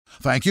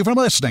Thank you for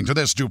listening to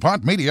this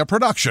DuPont Media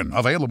production,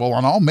 available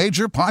on all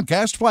major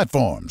podcast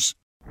platforms.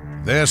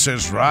 This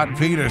is Rod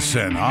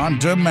Peterson on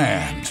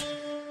demand.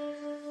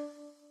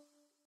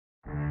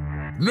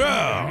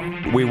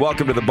 Now, we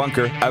welcome to the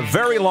bunker a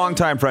very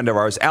long-time friend of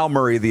ours, Al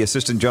Murray, the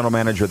assistant general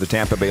manager of the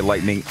Tampa Bay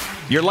Lightning.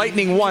 Your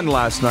Lightning won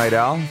last night,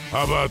 Al.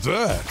 How about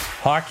that?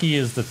 Hockey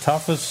is the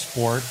toughest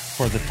sport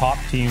for the top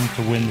team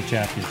to win the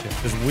championship.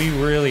 Because we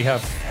really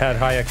have had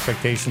high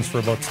expectations for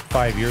about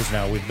 5 years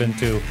now. We've been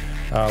to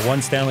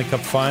one Stanley Cup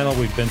final.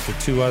 We've been to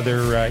two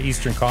other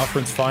Eastern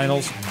Conference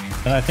finals.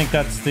 And I think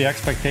that's the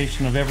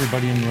expectation of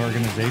everybody in the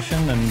organization.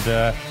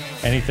 And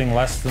anything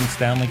less than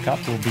Stanley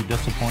Cup will be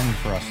disappointing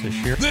for us this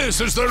year.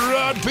 This is the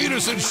Rod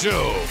Peterson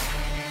Show.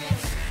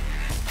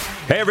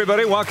 Hey,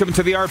 everybody. Welcome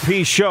to the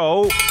RP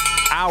Show,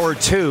 Hour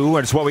 2.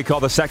 It's what we call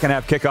the second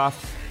half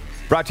kickoff.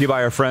 Brought to you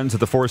by our friends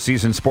at the Four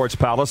Seasons Sports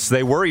Palace.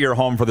 They were your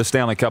home for the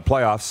Stanley Cup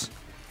playoffs.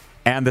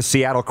 And the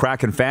Seattle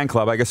Kraken fan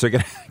club. I guess they're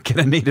going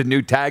to need a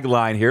new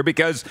tagline here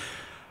because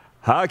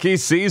hockey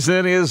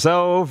season is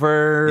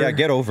over. Yeah,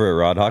 get over it,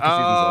 Rod. Hockey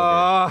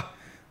season's over.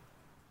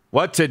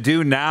 What to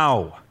do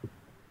now?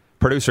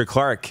 Producer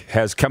Clark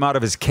has come out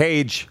of his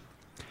cage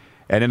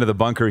and into the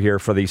bunker here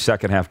for the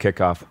second half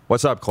kickoff.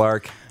 What's up,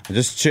 Clark?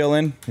 Just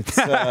chilling. It's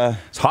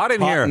hot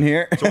in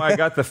here. That's why I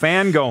got the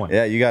fan going.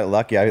 Yeah, you got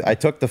lucky. I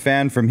took the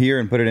fan from here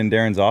and put it in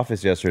Darren's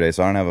office yesterday,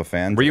 so I don't have a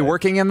fan. Were you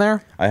working in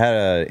there? I had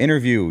an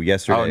interview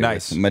yesterday. Oh,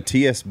 nice. With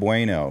Matias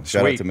Bueno.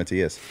 Shout out to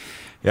Matias.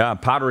 Yeah, I'm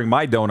powdering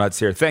my donuts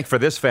here. Thank for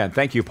this fan.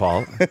 Thank you,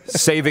 Paul.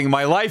 Saving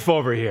my life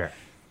over here.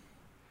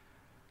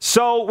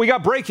 So we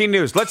got breaking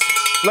news. Let's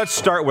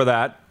start with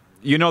that.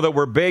 You know that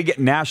we're big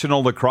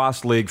National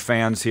Lacrosse League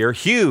fans here,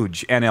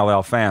 huge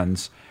NLL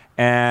fans.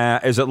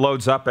 As it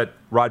loads up at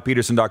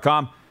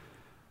rodpeterson.com,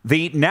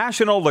 the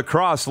National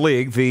Lacrosse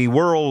League, the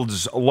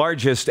world's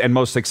largest and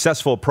most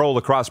successful pro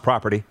lacrosse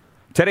property,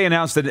 today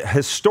announced a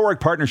historic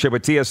partnership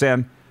with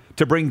TSN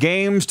to bring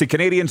games to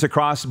Canadians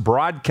across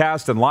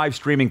broadcast and live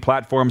streaming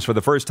platforms for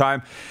the first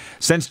time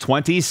since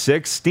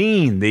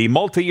 2016. The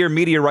multi-year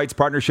media rights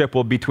partnership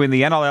between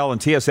the NLL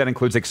and TSN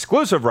includes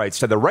exclusive rights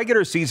to the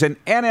regular season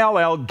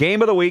NLL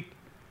Game of the Week,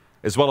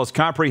 as well as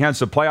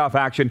comprehensive playoff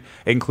action,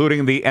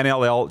 including the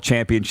NLL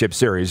Championship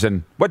Series.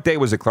 And what day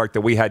was it, Clark,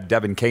 that we had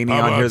Devin Caney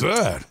on here?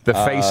 The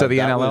face of the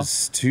NLL? That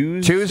was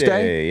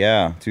Tuesday?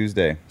 Yeah,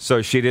 Tuesday.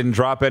 So she didn't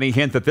drop any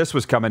hint that this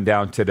was coming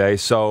down today.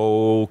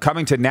 So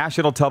coming to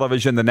national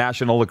television, the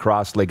National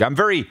Lacrosse League. I'm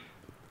very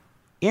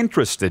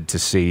interested to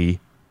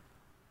see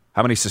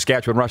how many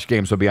Saskatchewan Rush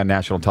games will be on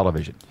national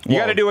television. You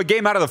got to do a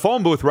game out of the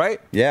phone booth, right?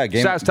 Yeah,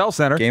 SaskTel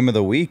Center. Game of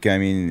the week. I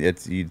mean,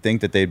 you'd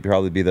think that they'd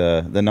probably be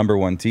the number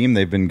one team.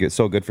 They've been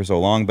so good for so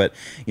long. But,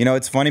 you know,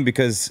 it's funny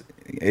because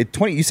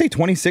you say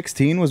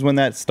 2016 was when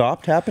that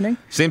stopped happening?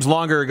 Seems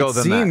longer ago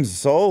than that. Seems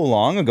so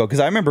long ago. Because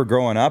I remember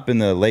growing up in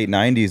the late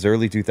 90s,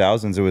 early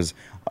 2000s, it was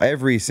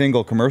every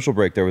single commercial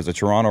break, there was a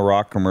Toronto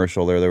Rock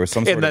commercial. There was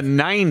some sort of... In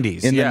the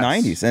 90s, In the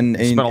 90s. And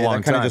it's been a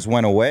long that kind of just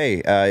went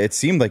away. It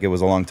seemed like it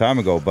was a long time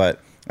ago, but...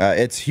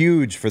 it's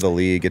huge for the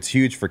league. It's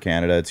huge for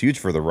Canada. It's huge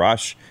for the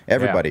Rush.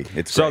 Everybody.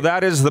 Yeah. It's so great.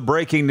 That is the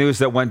breaking news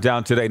that went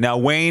down today. Now,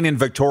 Wayne in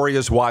Victoria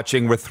is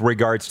watching with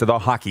regards to the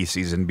hockey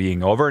season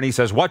being over, and he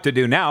says, what to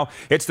do now?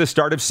 It's the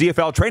start of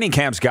CFL training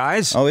camps,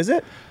 guys. Oh, is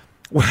it?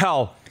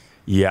 Well,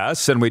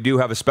 yes, and we do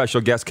have a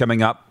special guest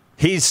coming up.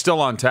 He's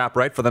still on tap,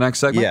 right, for the next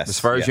segment? Yes. As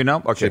far as you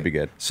know? Okay. Should be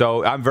good.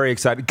 So I'm very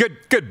excited.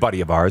 Good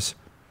buddy of ours.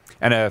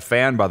 And a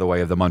fan, by the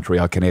way, of the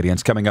Montreal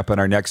Canadiens, coming up in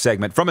our next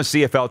segment from a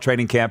CFL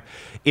training camp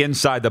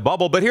inside the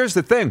bubble. But here's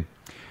the thing.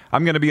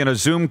 I'm going to be on a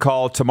Zoom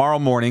call tomorrow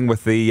morning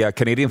with the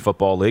Canadian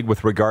Football League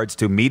with regards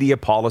to media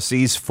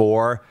policies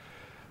for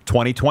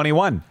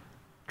 2021.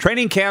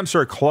 Training camps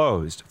are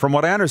closed. From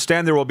what I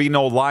understand, there will be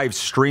no live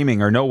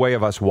streaming or no way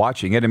of us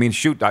watching it. I mean,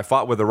 shoot, I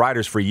fought with the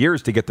Riders for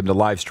years to get them to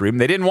live stream.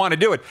 They didn't want to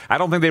do it. I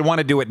don't think they want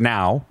to do it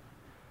now.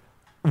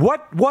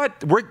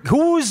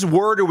 Whose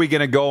word are we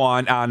going to go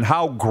on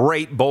how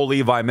great Bo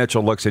Levi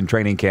Mitchell looks in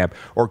training camp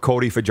or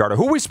Cody Fajardo?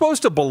 Who are we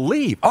supposed to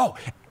believe? Oh,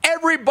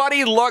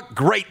 everybody looked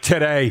great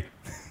today.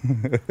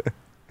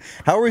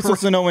 How are we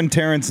supposed to know when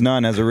Terrence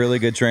Nunn has a really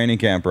good training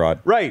camp, Rod?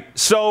 Right.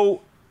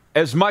 So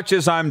as much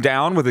as I'm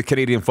down with the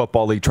Canadian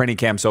Football League training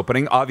camps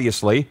opening,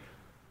 obviously,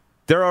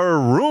 there are a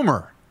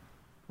rumor,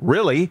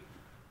 really.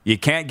 You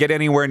can't get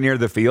anywhere near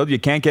the field. You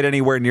can't get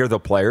anywhere near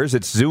the players.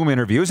 It's Zoom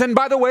interviews. And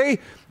by the way,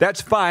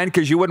 that's fine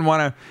because you wouldn't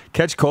want to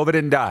catch COVID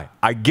and die.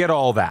 I get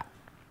all that.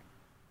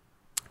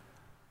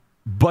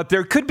 But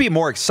there could be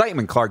more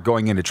excitement, Clark,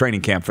 going into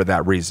training camp for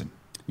that reason.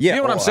 Yeah,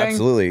 you know what I'm saying?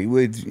 Absolutely.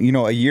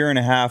 A year and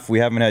a half, we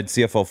haven't had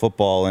CFL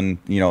football, and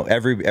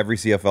every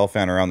CFL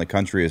fan around the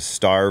country is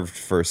starved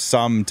for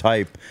some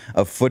type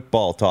of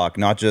football talk.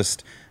 Not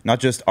just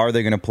are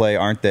they going to play?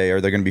 Aren't they?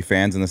 Are there going to be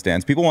fans in the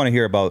stands? People want to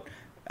hear about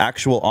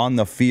actual on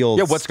the field.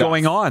 Yeah, what's stuff.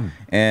 going on?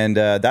 And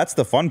that's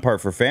the fun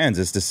part for fans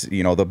is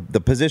to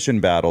the position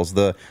battles,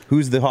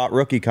 who's the hot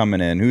rookie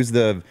coming in, who's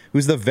the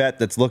vet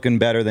that's looking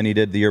better than he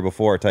did the year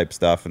before type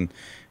stuff. And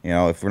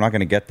if we're not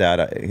going to get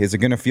that, is it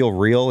going to feel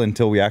real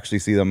until we actually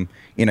see them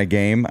in a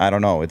game? I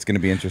don't know. It's going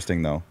to be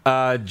interesting though.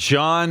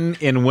 John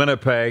in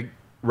Winnipeg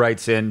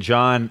writes in.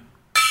 John,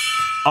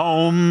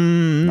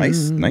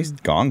 nice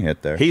gong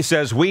hit there. He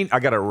says I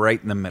got it right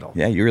in the middle.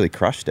 Yeah, you really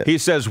crushed it. He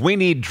says we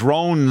need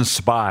drone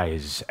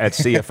spies at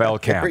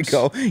CFL camps.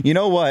 There we go. You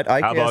know what?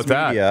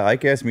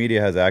 ICAST Media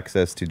has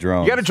access to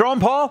drones. You got a drone,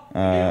 Paul?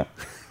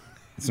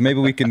 So maybe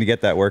we can get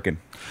that working.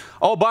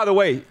 Oh, by the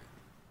way,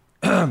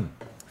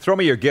 throw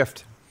me your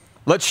gift.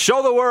 Let's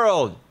show the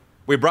world.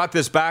 We brought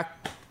this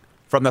back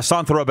from the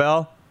Centre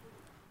Bell.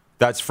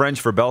 That's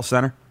French for Bell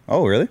Center.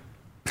 Oh, really?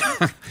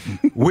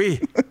 Oui.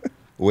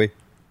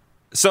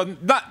 So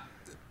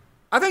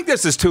I think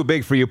this is too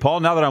big for you, Paul.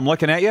 Now that I'm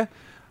looking at you,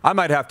 I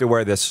might have to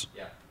wear this.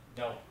 Yeah.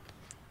 No.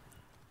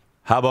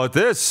 How about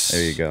this?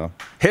 There you go.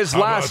 His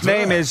last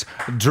name is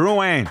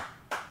Drouin.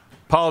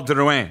 Paul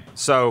Drouin.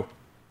 So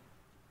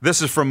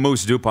this is from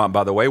Moose DuPont,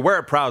 by the way. Wear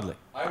it proudly.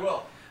 I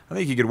will. I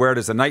think you could wear it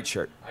as a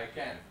nightshirt. I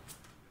can.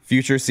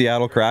 Future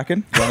Seattle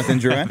Kraken, Jonathan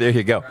Drouin. There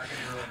you go.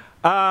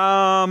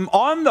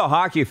 On the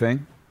hockey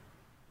thing.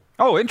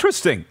 Oh,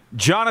 interesting.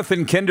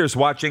 Jonathan Kinder's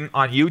watching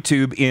on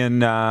YouTube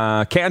in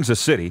Kansas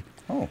City.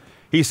 Oh.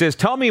 He says,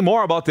 tell me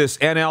more about this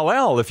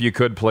NLL, if you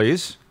could,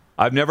 please.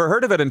 I've never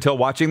heard of it until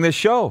watching this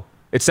show.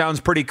 It sounds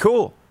pretty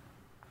cool.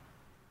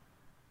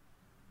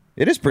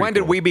 It is pretty When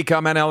cool. did we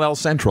become NLL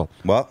Central?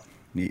 Well,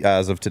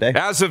 as of today.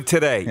 As of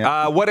today.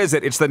 Yeah. What is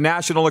it? It's the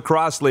National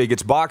Lacrosse League.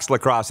 It's box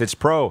lacrosse. It's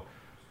pro.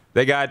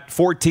 They got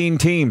 14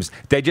 teams.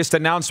 They just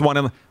announced one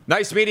of them.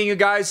 Nice meeting you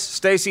guys.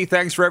 Stacy,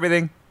 thanks for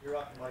everything. You're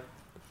welcome, Mike.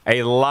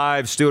 A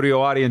live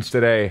studio audience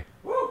today.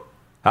 Woo!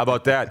 How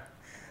about that?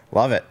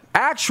 Love it.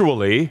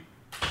 Actually,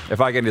 if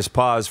I can just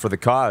pause for the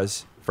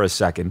cause for a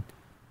second.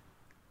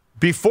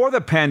 Before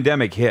the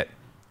pandemic hit,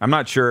 I'm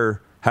not sure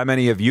how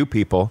many of you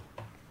people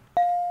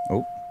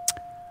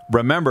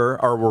remember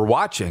or were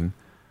watching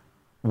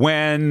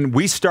when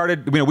we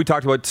started, we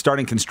talked about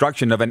starting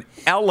construction of an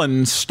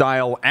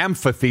Ellen-style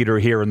amphitheater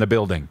here in the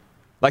building.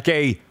 Like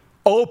a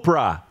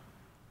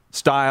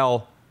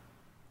Oprah-style,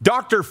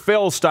 Dr.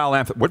 Phil-style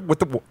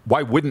amphitheater.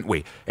 Why wouldn't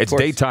we? It's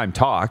daytime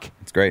talk.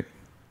 It's great.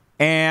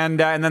 And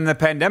then the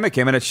pandemic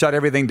came and it shut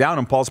everything down,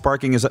 and Paul's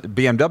parking his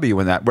BMW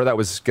where that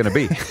was going to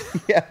be.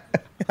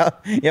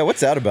 Yeah,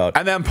 what's that about?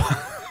 And then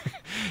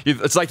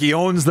it's like he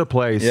owns the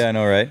place. Yeah, I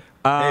know, right?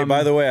 Hey,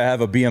 by the way, I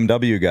have a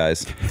BMW,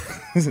 guys.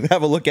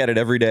 Have a look at it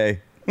every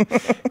day.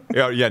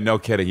 Yeah, no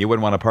kidding. You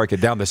wouldn't want to park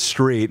it down the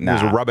street and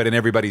just rub it in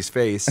everybody's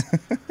face.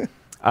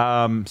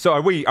 So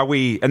are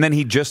we? And then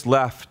he just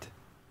left.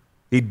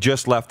 He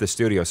just left the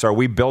studio. So are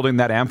we building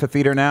that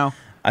amphitheater now?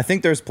 I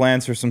think there's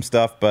plans for some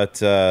stuff,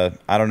 but I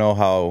don't know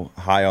how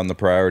high on the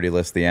priority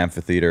list the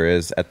amphitheater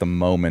is at the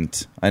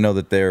moment. I know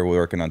that they're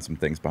working on some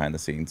things behind the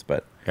scenes,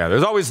 but yeah,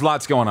 there's always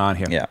lots going on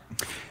here. Yeah.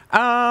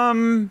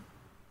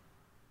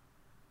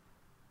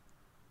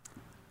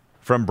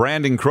 From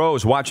Brandon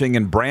Crows, watching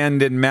in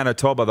Brandon,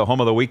 Manitoba, the home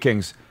of the Wheat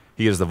Kings.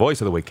 He is the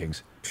voice of the Wheat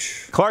Kings.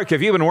 Clark,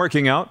 have you been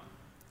working out?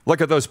 Look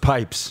at those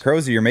pipes.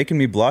 Crowsy, you're making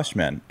me blush,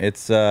 man.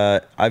 It's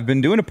I've been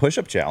doing a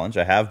push-up challenge.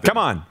 I have been. Come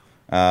on.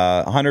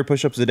 100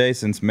 push-ups a day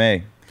since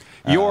May.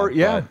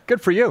 Good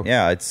for you.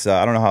 Yeah, it's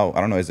I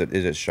don't know. Is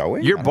it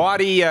showing? Your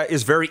body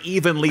is very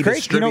evenly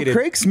distributed.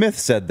 Craig Smith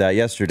said that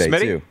yesterday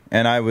Smitty? too,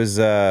 and I was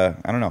I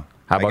don't know.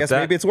 How about I guess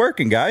that? maybe it's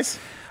working, guys.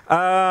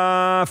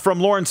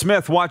 From Lauren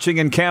Smith, watching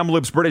in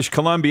Kamloops, British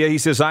Columbia, he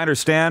says, I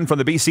understand from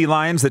the BC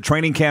Lions that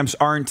training camps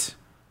aren't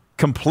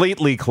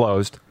completely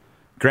closed.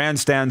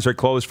 Grandstands are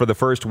closed for the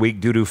first week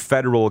due to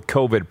federal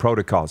COVID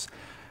protocols.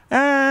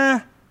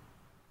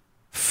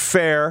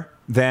 Fair,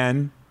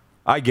 then.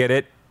 I get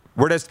it.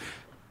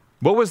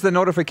 What was the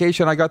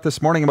notification I got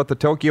this morning about the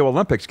Tokyo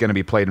Olympics going to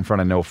be played in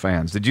front of no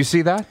fans? Did you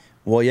see that?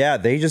 Well, yeah,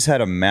 they just had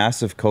a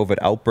massive COVID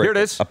outbreak. Here it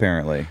is.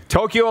 Apparently.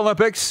 Tokyo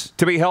Olympics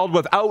to be held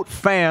without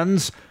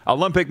fans.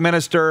 Olympic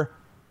Minister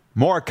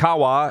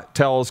Morikawa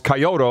tells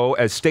Kyoto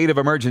as state of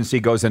emergency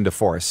goes into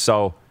force.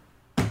 So,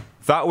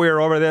 thought we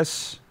were over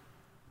this,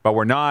 but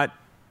we're not.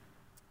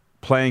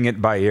 Playing it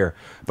by ear.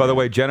 By the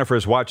way,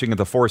 Jennifer's watching at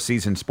the Four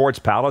Seasons Sports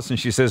Palace, and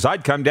she says,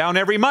 I'd come down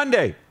every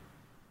Monday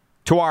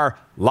to our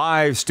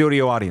live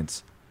studio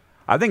audience.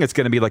 I think it's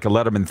going to be like a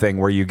Letterman thing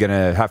where you're going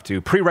to have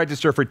to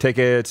pre-register for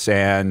tickets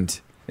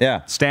and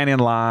stand in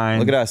line.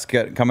 Look at us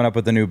coming up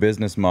with a new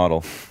business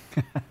model.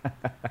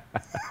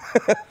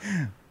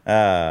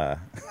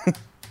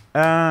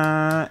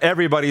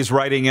 Everybody's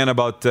writing in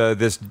about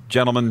this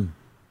gentleman.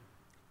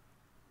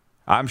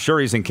 I'm sure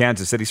he's in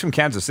Kansas City. He's from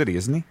Kansas City,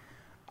 isn't he?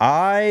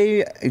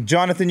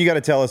 Jonathan, you got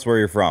to tell us where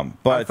you're from.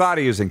 But I thought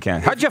he was in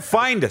Kansas. How'd you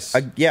find us?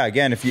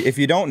 Again, if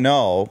you don't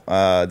know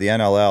the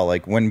NLL,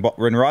 like when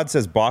Rod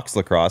says box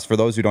lacrosse, for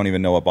those who don't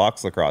even know what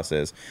box lacrosse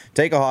is,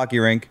 take a hockey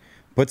rink,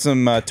 put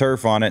some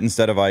turf on it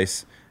instead of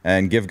ice,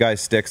 and give guys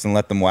sticks and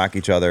let them whack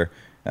each other,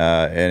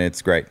 and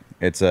it's great.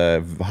 It's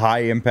a high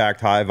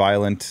impact, high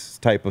violent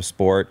type of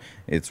sport.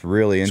 It's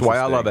really interesting. That's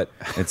why I love it.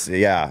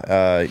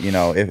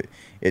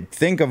 It's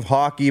think of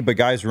hockey, but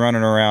guys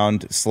running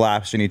around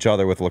slashing each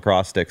other with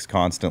lacrosse sticks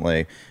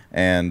constantly,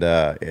 and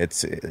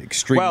it's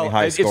extremely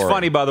high scoring. It's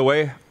funny, by the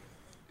way.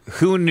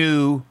 Who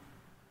knew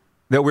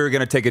that we were going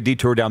to take a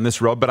detour down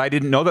this road? But I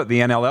didn't know that the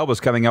NLL was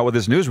coming out with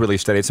this news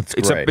release today.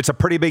 It's a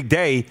pretty big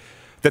day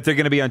that they're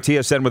going to be on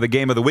TSN with a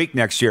game of the week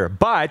next year.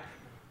 But,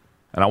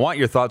 and I want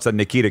your thoughts on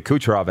Nikita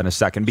Kucherov in a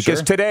second,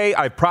 because today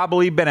I've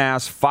probably been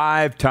asked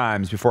 5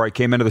 times before I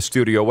came into the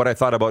studio what I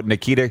thought about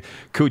Nikita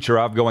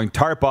Kucherov going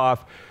tarp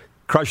off,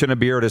 crushing a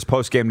beer at his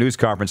post-game news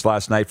conference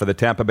last night for the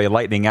Tampa Bay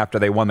Lightning after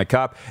they won the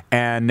Cup,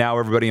 and now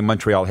everybody in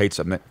Montreal hates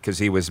him because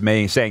he was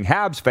saying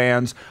Habs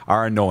fans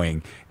are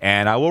annoying.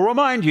 And I will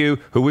remind you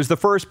who was the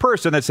first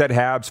person that said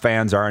Habs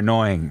fans are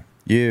annoying.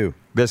 You.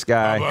 This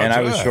guy. And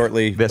I was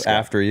shortly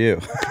after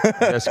you.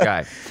 This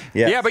guy.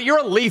 Yes. Yeah, but you're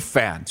a Leaf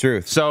fan.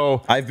 Truth.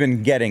 So I've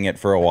been getting it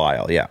for a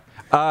while, yeah.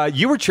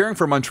 You were cheering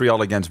for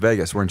Montreal against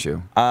Vegas, weren't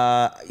you?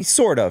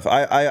 Sort of.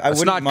 I It's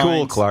wouldn't not cool,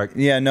 mind, Clark.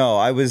 Yeah, no.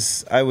 I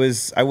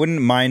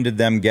wouldn't minded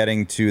them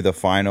getting to the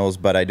finals,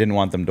 but I didn't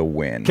want them to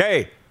win.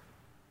 Okay,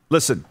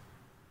 listen.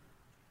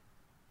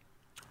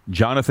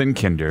 Jonathan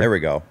Kinder. There we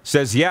go.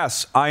 Says,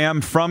 yes, I am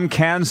from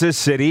Kansas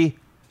City.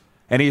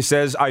 And he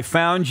says, I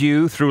found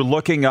you through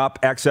looking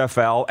up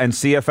XFL and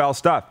CFL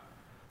stuff.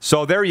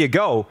 So there you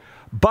go.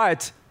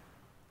 But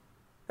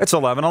it's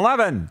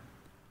 11-11.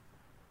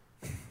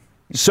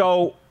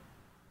 So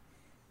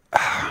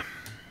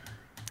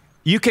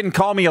you can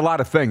call me a lot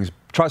of things.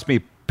 Trust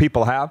me,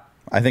 people have.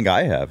 I think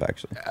I have,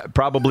 actually.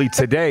 Probably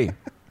today.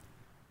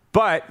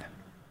 But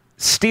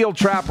steel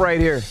trap right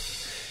here.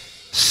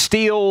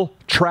 Steel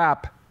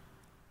trap.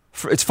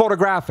 It's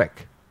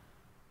photographic.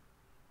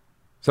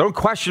 So don't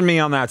question me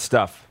on that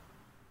stuff.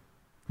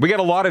 We get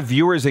a lot of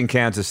viewers in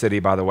Kansas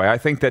City, by the way. I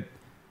think that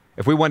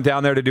if we went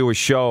down there to do a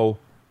show,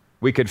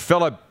 we could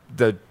fill up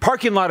the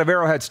parking lot of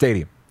Arrowhead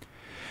Stadium.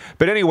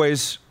 But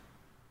anyways,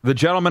 the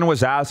gentleman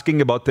was asking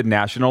about the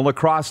National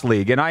Lacrosse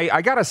League. And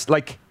I got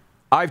to,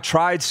 I've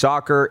tried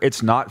soccer.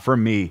 It's not for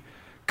me.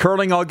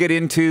 Curling I'll get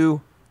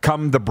into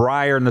come the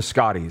Brier and the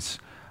Scotties.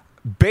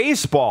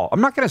 Baseball, I'm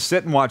not going to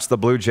sit and watch the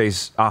Blue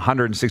Jays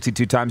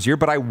 162 times a year,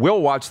 but I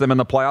will watch them in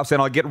the playoffs,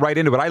 and I'll get right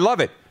into it. I love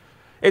it.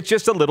 It's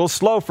just a little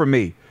slow for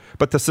me.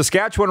 But the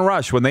Saskatchewan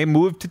Rush, when they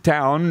moved to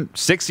town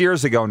 6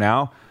 years ago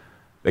now,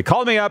 they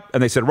called me up,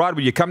 and they said, Rod,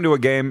 will you come to a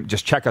game?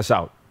 Just check us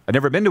out. I've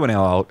never been to an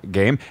NLL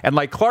game. And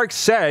like Clark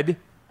said,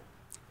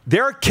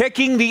 they're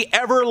kicking the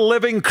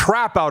ever-living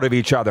crap out of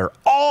each other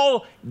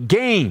all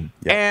game.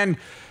 Yep. And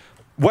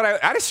what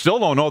I still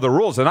don't know the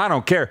rules, and I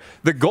don't care.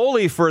 The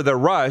goalie for the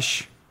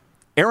Rush,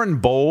 Aaron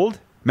Bold,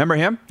 remember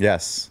him?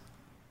 Yes.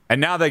 And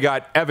now they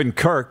got Evan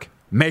Kirk.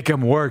 Make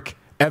him work,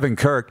 Evan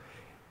Kirk.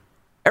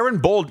 Aaron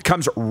Bold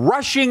comes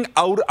rushing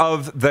out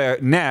of the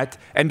net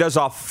and does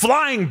a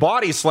flying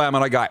body slam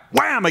on a guy.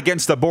 Wham!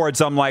 Against the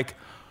boards. I'm like,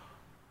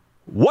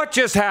 what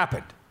just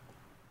happened?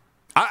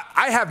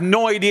 I have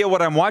no idea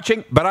what I'm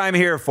watching, but I'm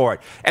here for it.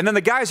 And then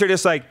the guys are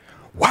just like,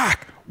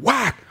 whack,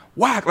 whack,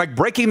 whack, like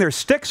breaking their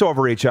sticks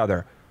over each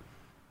other.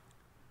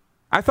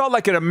 I felt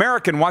like an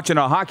American watching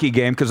a hockey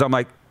game because I'm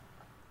like,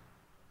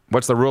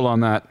 what's the rule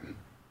on that?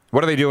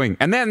 What are they doing?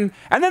 And then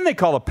they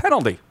call a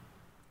penalty.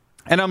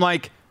 And I'm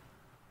like,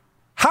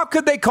 how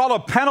could they call a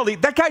penalty?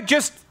 That guy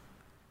just,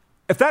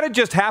 if that had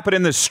just happened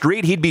in the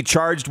street, he'd be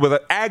charged with an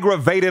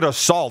aggravated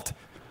assault,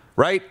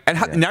 right?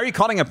 And now you're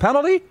calling a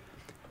penalty?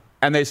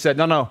 And they said,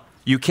 no,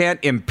 you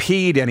can't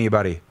impede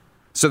anybody.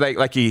 So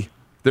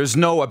there's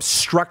no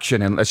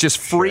obstruction, and it's just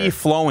free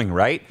flowing,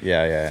 right?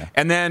 Yeah.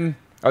 And then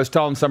I was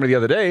telling somebody the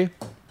other day,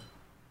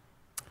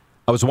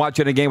 I was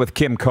watching a game with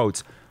Kim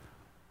Coates.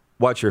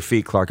 Watch your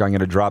feet, Clark. I'm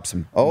going to drop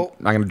some.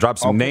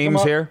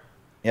 Names here.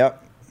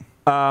 Yep.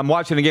 I'm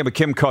watching a game with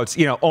Kim Coates.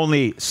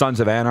 Only Sons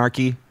of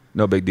Anarchy.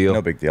 No big deal.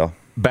 No big deal.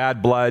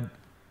 Bad Blood.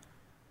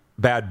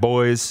 Bad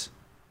Boys.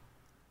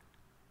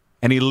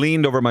 And he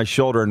leaned over my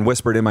shoulder and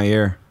whispered in my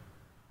ear,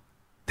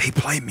 they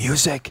play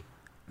music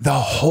the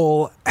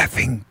whole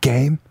effing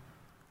game?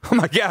 I'm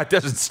like, yeah, it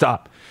doesn't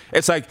stop.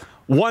 It's like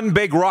one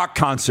big rock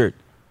concert.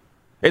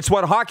 It's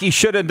what hockey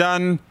should have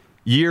done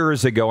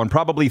years ago, and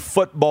probably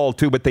football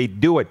too, but they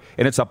do it,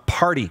 and it's a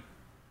party.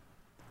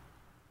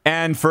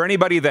 And for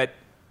anybody that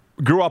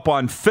grew up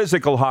on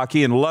physical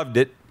hockey and loved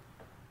it,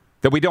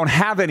 that we don't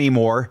have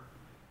anymore,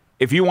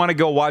 if you want to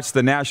go watch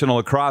the National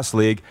Lacrosse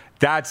League,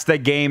 that's the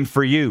game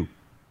for you.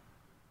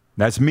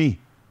 That's me.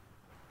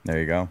 There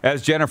you go.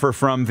 As Jennifer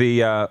from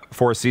the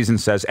Four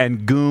Seasons says,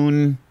 and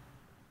Goon.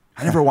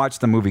 I never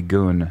watched the movie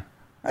Goon.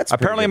 That's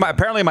apparently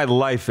my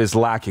life is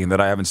lacking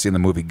that I haven't seen the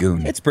movie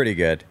Goon. It's pretty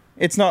good.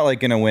 It's not like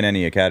going to win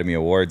any Academy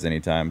Awards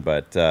anytime,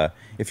 but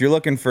if you're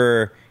looking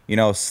for,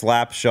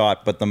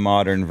 Slapshot, but the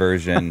modern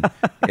version,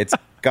 it's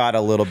got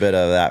a little bit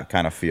of that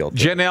kind of feel to it.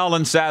 Janelle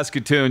in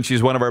Saskatoon,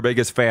 she's one of our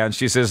biggest fans.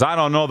 She says, I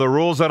don't know the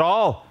rules at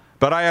all,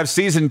 but I have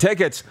season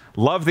tickets.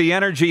 Love the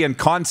energy and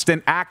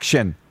constant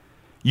action.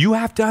 You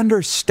have to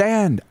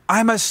understand,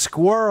 I'm a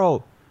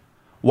squirrel.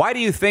 Why do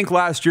you think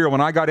last year when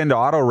I got into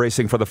auto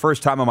racing for the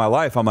first time in my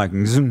life, I'm like,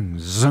 zung,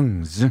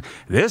 zung, zung.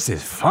 This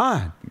is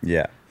fun.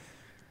 Yeah.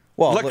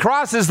 Well,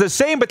 lacrosse is the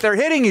same, but they're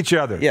hitting each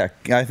other. Yeah,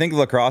 I think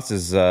lacrosse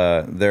is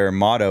their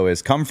motto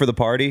is come for the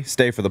party,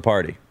 stay for the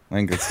party. I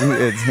think it's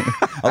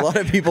a lot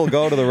of people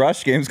go to the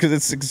Rush games because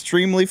it's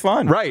extremely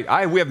fun.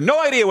 Right. We have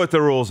no idea what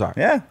the rules are.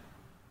 Yeah.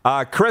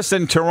 Chris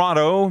in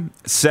Toronto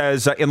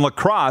says in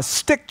lacrosse,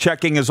 stick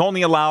checking is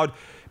only allowed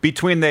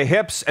between the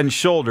hips and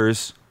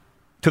shoulders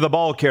to the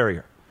ball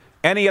carrier.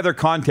 Any other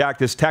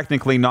contact is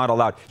technically not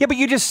allowed. Yeah, but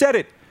you just said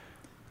it.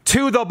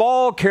 To the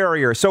ball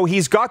carrier. So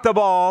he's got the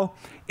ball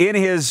in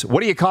his,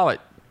 what do you call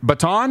it?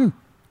 Baton?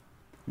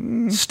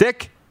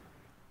 Stick?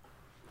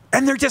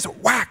 And they're just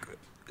whack.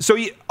 So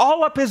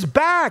all up his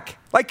back.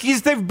 Like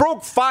they've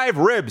broke 5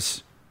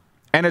 ribs.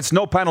 And it's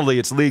no penalty.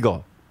 It's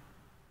legal.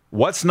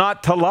 What's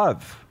not to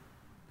love?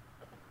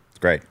 It's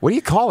great. What do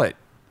you call it?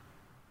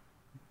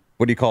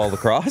 What do you call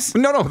lacrosse?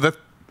 No.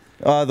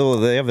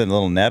 They have a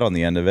little net on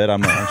the end of it.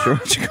 I'm not sure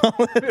what you call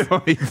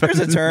it. There's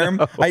a term.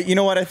 You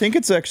know what? I think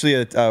it's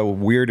actually a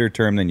weirder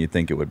term than you'd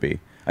think it would be.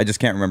 I just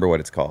can't remember what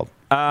it's called.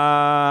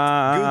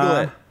 Google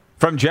it.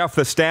 From Jeff,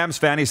 the Stamps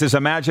fan, he says,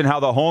 imagine how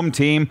the home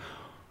team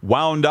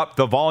wound up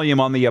the volume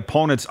on the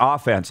opponent's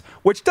offense,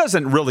 which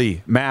doesn't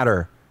really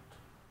matter.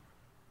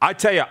 I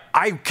tell you,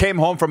 I came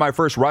home from my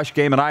first Rush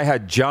game, and I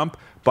had Jump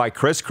by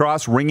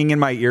Crisscross ringing in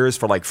my ears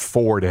for like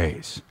 4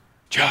 days.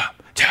 Jump.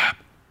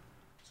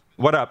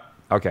 What up?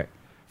 Okay.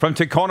 From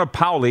Tacona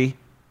Powley,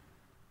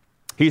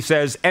 he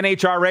says,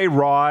 NHRA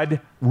Rod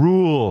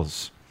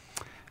rules.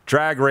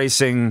 Drag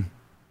racing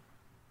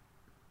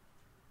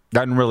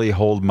doesn't really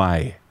hold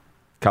my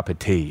cup of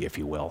tea, if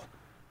you will.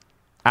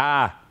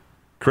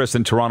 Chris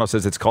in Toronto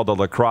says it's called the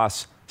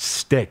lacrosse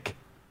stick.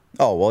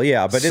 Oh, well,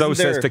 yeah, but so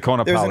says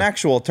Tacona there's Powley. an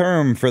actual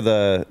term for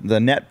the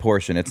net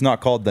portion. It's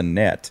not called the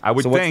net. I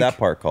would so what's think. that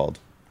part called?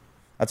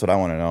 That's what I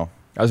want to know.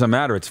 Doesn't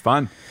matter. It's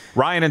fun.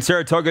 Ryan in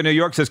Saratoga, New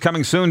York says,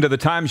 coming soon to the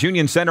Times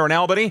Union Center in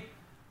Albany.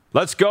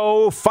 Let's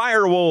go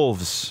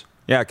Firewolves.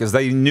 Yeah, because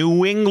the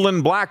New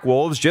England Black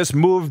Wolves just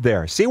moved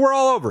there. See, we're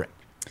all over it.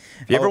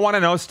 If you ever want to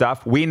know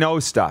stuff, we know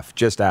stuff.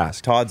 Just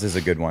ask. Todd's is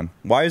a good one.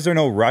 Why is there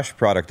no Rush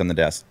product on the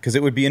desk? Because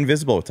it would be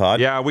invisible, Todd.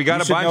 Yeah, we got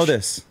you a should bunch. know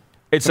this.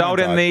 It's out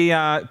in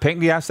the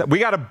pink. We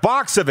got a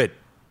box of it.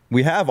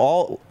 We have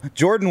all.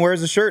 Jordan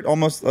wears a shirt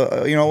almost,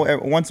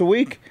 once a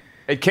week.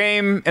 It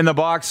came in the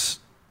box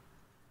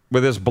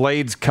with his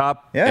Blades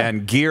cup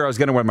and gear. I was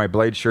going to wear my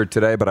Blades shirt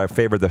today, but I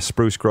favored the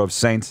Spruce Grove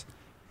Saints.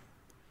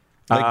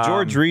 Like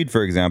George Reed,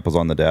 for example, is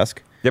on the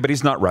desk. Yeah, but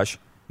he's not Rush.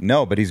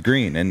 No, but he's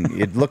green,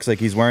 and it looks like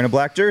he's wearing a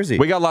black jersey.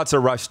 We got lots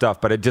of Rush stuff,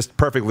 but it just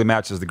perfectly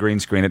matches the green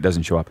screen. It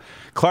doesn't show up.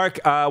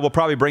 Clark, we'll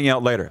probably bring you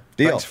out later.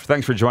 Deal.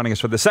 Thanks for joining us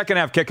for the second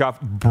half kickoff,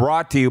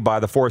 brought to you by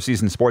the Four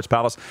Seasons Sports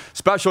Palace.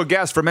 Special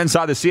guest from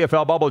inside the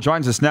CFL bubble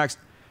joins us next.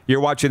 You're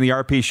watching the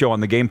RP Show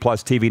on the Game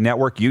Plus TV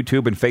network,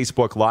 YouTube and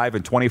Facebook Live,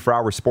 and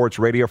 24-hour sports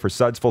radio for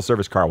Suds Full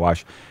Service Car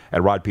Wash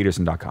at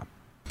rodpeterson.com.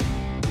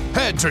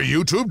 Head to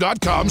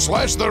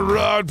youtube.com/The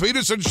Rod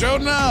Peterson Show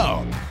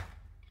now.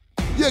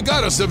 You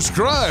gotta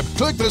subscribe.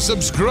 Click the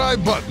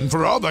subscribe button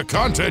for all the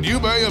content you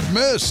may have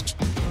missed.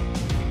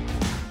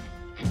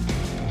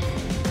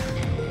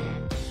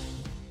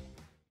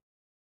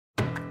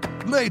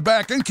 Laid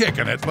back and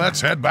kicking it,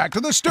 let's head back to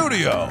the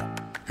studio.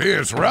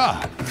 Here's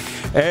Rod.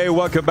 Hey,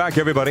 welcome back,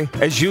 everybody.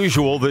 As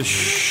usual, the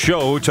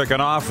show took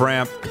an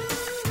off-ramp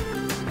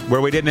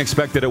where we didn't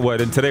expect that it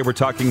would. And today we're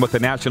talking with the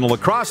National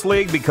Lacrosse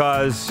League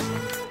because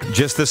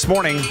just this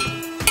morning,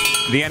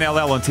 the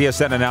NLL and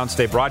TSN announced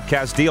a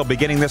broadcast deal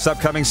beginning this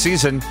upcoming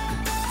season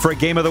for a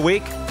game of the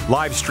week,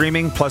 live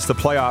streaming, plus the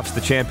playoffs, the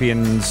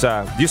Champions,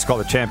 used to call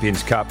it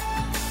Champions Cup.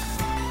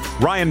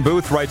 Ryan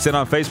Booth writes in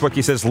on Facebook,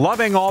 he says,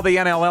 loving all the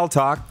NLL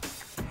talk,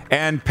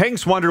 and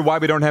Pinks wondered why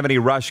we don't have any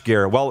Rush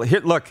gear. Well,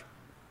 here, look,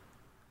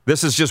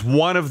 this is just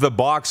one of the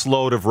box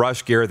load of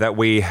Rush gear that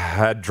we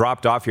had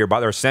dropped off here,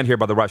 or sent here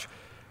by the Rush.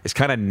 It's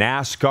kind of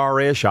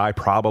NASCAR-ish. I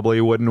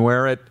probably wouldn't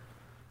wear it.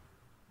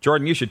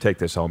 Jordan, you should take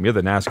this home. You're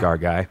the NASCAR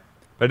guy.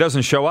 But it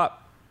doesn't show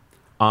up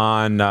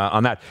on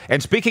that.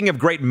 And speaking of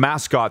great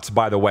mascots,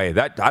 by the way,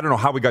 I don't know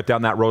how we got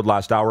down that road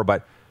last hour,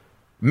 but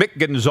Mick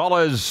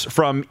Gonzalez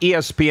from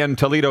ESPN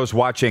Toledo's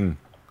watching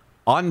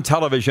on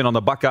television on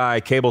the Buckeye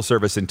cable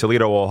service in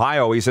Toledo,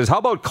 Ohio. He says, how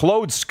about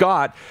Claude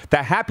Scott,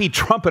 the happy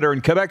trumpeter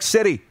in Quebec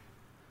City?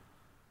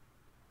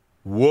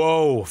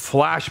 Whoa,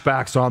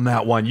 flashbacks on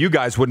that one. You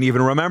guys wouldn't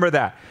even remember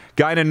that.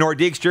 Guy in a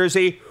Nordiques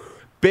jersey,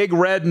 big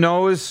red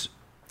nose,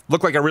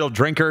 looked like a real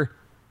drinker,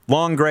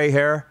 long gray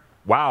hair.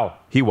 Wow,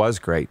 he was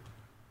great.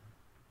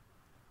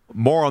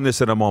 More on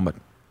this in a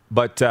moment.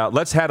 But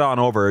let's head on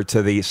over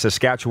to the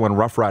Saskatchewan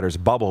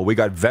Roughriders bubble. We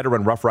got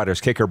veteran Roughriders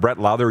kicker Brett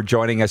Lauther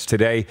joining us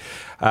today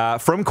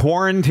from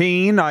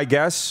quarantine, I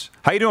guess.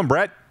 How you doing,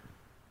 Brett?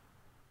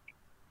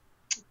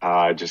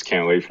 I just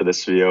can't wait for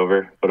this to be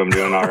over, but I'm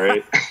doing all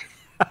right.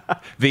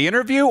 The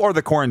interview or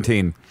the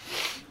quarantine?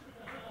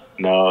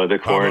 No, the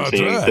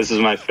quarantine. This is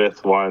my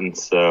 5th one,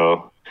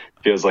 so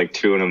it feels like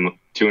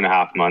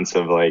 2.5 months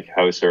of like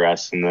house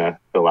arrest in the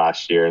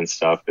last year and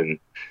stuff. And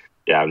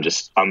yeah,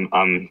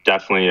 I'm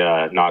definitely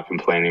not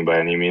complaining by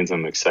any means.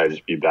 I'm excited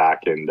to be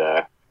back and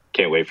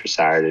can't wait for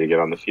Saturday to get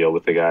on the field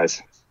with the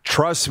guys.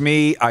 Trust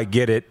me, I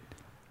get it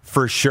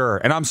for sure.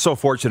 And I'm so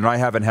fortunate I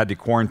haven't had to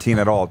quarantine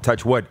at all,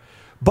 touch wood.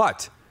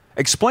 But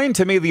explain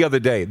to me the other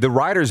day, the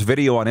Riders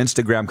video on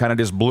Instagram kind of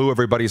just blew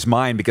everybody's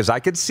mind because I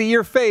could see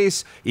your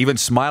face, even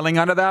smiling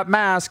under that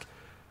mask.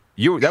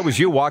 That was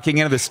you walking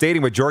into the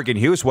stadium with Jorgen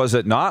Hughes, was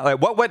it not?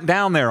 Like, what went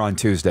down there on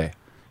Tuesday?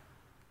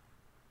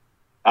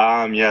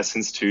 Yeah,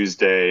 since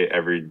Tuesday,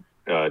 every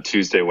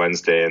Tuesday,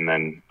 Wednesday, and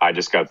then I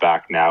just got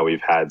back now.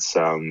 We've had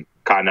some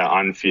kind of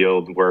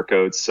on-field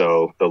workouts.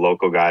 So the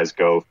local guys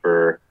go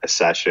for a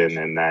session,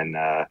 and then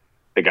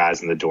the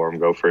guys in the dorm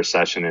go for a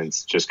session. And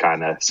it's just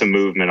kind of some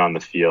movement on the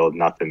field,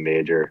 nothing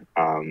major.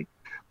 A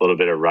little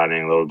bit of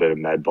running, a little bit of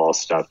med ball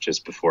stuff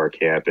just before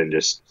camp, and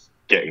just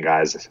getting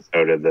guys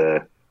out of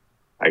the,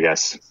 I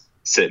guess,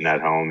 sitting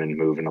at home and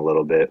moving a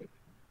little bit.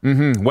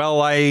 Mm-hmm.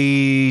 Well,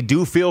 I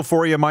do feel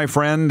for you, my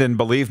friend. And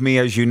believe me,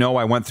 as you know,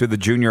 I went through the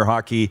junior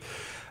hockey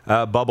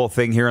bubble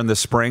thing here in the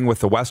spring with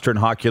the Western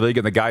Hockey League.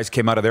 And the guys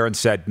came out of there and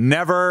said,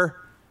 never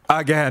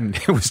again.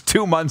 It was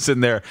 2 months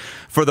in there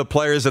for the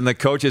players and the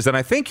coaches. And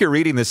I think you're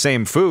eating the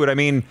same food. I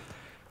mean,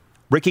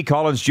 Ricky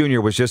Collins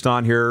Jr. was just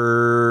on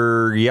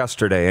here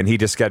yesterday, and he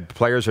just got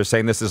players are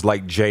saying this is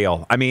like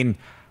jail. I mean,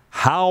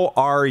 how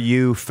are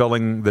you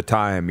filling the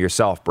time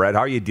yourself, Brett?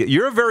 How are you?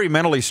 You're a very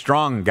mentally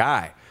strong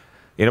guy.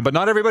 But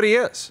not everybody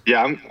is.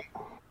 Yeah,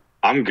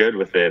 I'm good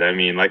with it. I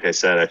mean, like I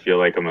said, I feel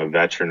like I'm a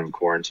veteran of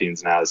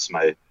quarantines now. This is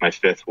my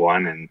fifth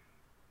one,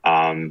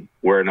 and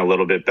we're in a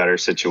little bit better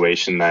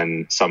situation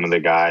than some of the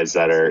guys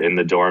that are in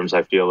the dorms.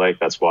 I feel like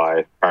that's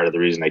why part of the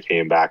reason I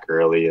came back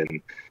early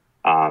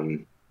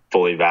and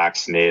fully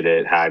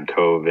vaccinated, had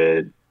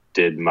COVID,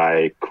 did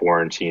my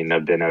quarantine.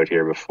 I've been out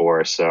here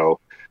before, so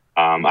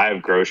I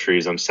have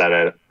groceries. I'm set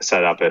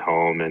up at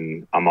home,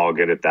 and I'm all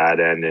good at that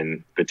end.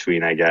 And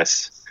between, I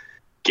guess,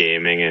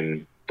 gaming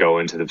and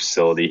going to the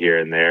facility here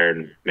and there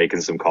and making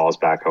some calls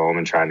back home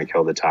and trying to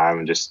kill the time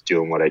and just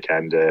doing what I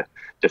can to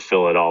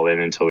fill it all in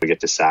until we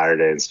get to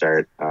Saturday and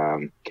start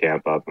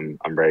camp up.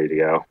 I'm ready to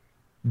go.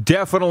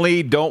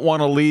 Definitely don't want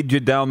to lead you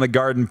down the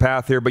garden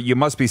path here, but you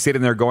must be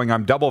sitting there going,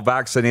 I'm double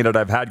vaccinated.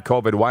 I've had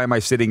COVID. Why am I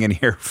sitting in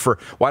here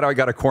why do I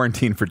got to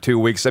quarantine for 2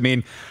 weeks? I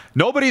mean,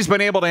 nobody's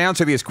been able to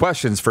answer these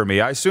questions for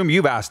me. I assume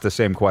you've asked the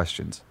same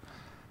questions.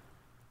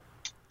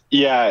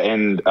 Yeah.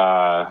 And,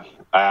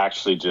 I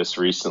actually just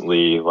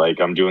recently,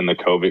 I'm doing the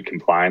COVID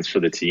compliance for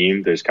the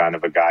team. There's kind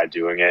of a guy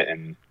doing it,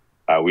 and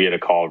we had a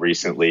call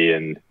recently,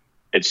 and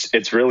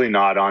it's really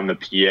not on the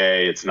PA.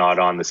 It's not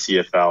on the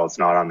CFL. It's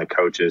not on the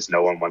coaches.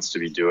 No one wants to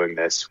be doing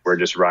this. We're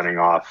just running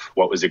off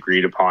what was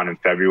agreed upon in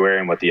February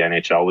and what the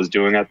NHL was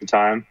doing at the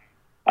time.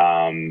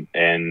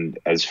 And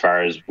as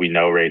far as we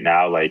know right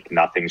now,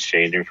 nothing's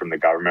changing from the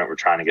government. We're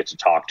trying to get to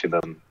talk to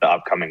them the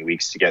upcoming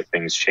weeks to get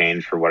things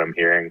changed for what I'm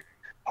hearing.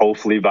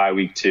 Hopefully by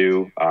week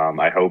 2,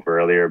 I hope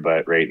earlier,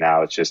 but right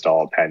now it's just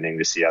all pending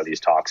to see how these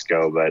talks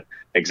go. But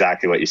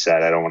exactly what you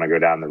said, I don't want to go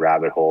down the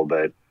rabbit hole,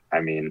 but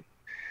I mean,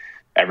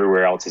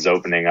 everywhere else is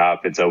opening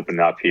up. It's opened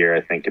up here,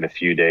 I think, in a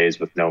few days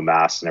with no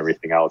masks and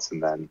everything else.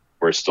 And then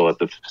we're still at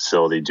the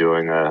facility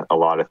doing a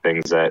lot of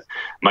things that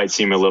might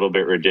seem a little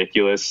bit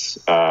ridiculous.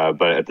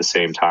 But at the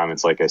same time,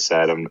 it's like I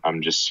said,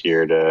 I'm just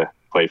here to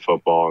play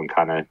football and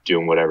kind of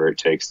doing whatever it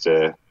takes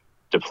to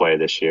play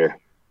this year.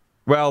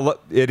 Well,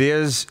 it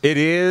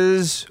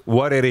is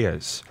what it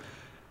is.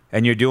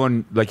 And you're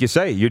doing, like you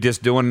say, you're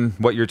just doing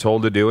what you're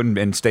told to do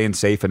and staying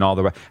safe and all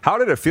the way. How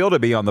did it feel to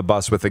be on the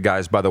bus with the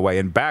guys, by the way,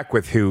 and back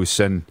with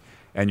HUGH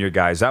and your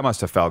guys? That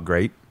must have felt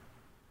great.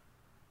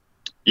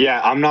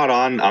 Yeah, I'm not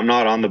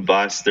on the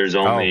bus. There's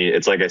only,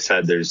 It's like I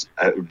said, there's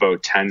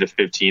about 10 to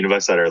 15 of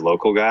us that are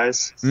local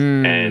guys.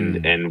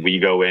 And we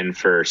go in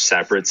for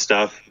separate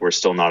stuff. We're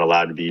still not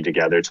allowed to be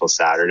together till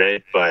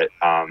Saturday, but,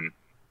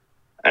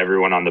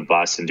 everyone on the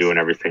bus and doing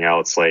everything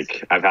else. I've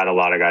had a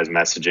lot of guys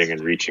messaging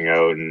and reaching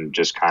out and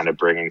just kind of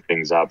bringing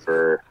things up,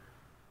 or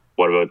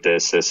what about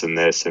this and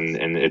this.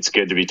 And it's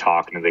good to be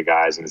talking to the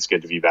guys, and it's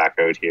good to be back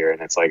out here.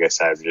 And it's like I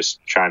said, I'm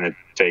just trying to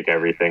take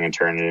everything and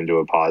turn it into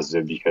a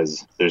positive,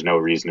 because there's no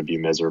reason to be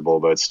miserable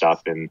about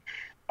stuff. And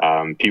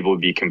people would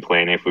be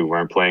complaining if we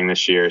weren't playing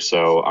this year.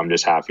 So I'm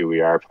just happy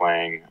we are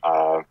playing.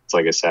 It's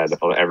like I said,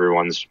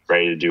 everyone's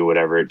ready to do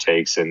whatever it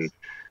takes and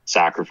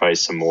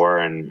sacrifice some more.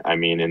 And I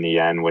mean, in the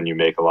end, when you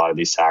make a lot of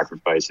these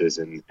sacrifices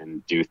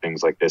and do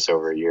things like this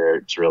over a year,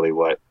 it's really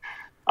what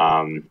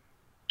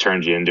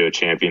turns you into a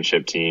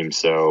championship team.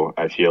 So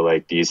I feel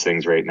like these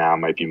things right now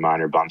might be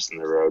minor bumps in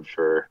the road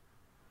for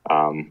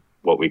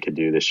what we could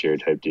do this year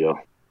type deal.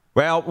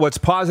 Well, what's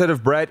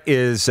positive, Brett,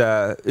 is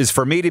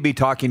for me to be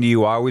talking to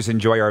you. I always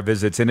enjoy our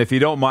visits. And if you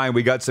don't mind,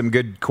 we got some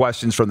good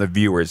questions from the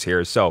viewers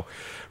here. So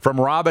from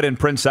Robert in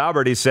Prince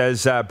Albert, he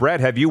says, Brett,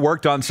 have you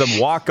worked on some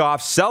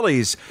walk-off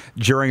sellies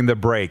during the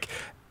break?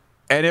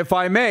 And if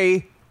I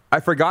may, I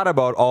forgot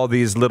about all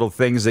these little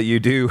things that you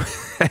do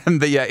in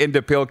the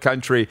into Peel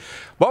Country.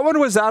 What one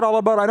was that all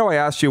about? I know I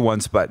asked you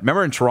once, but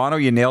remember in Toronto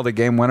you nailed a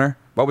game winner?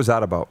 What was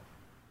that about?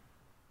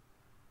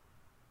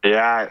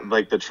 Yeah,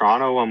 like the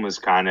Toronto one was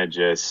kind of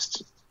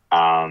just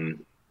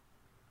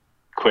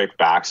quick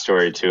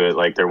backstory to it.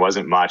 Like there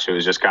wasn't much. It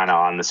was just kind of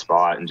on the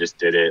spot and just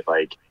did it.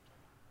 Like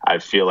I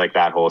feel like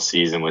that whole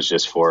season was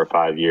just 4 or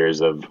 5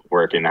 years of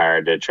working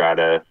hard to try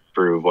to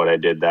prove what I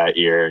did that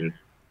year, and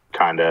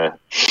kind of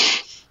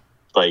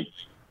like,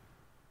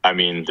 I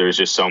mean, there's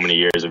just so many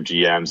years of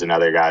GMs and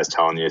other guys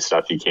telling you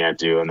stuff you can't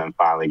do, and then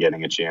finally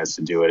getting a chance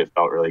to do it. It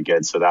felt really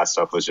good. So that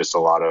stuff was just a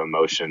lot of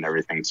emotion and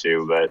everything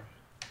too. But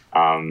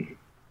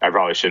I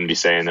probably shouldn't be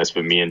saying this,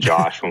 but me and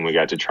Josh, when we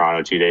got to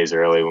Toronto 2 days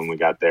early, when we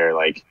got there,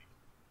 like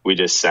we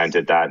just sent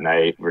it that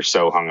night. We're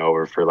so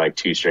hungover for like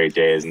 2 straight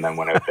days, and then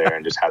went out there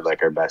and just had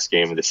like our best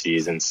game of the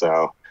season.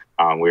 So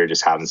we were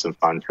just having some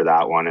fun for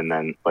that one. And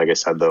then, like I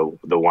said, the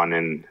one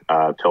in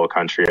Pill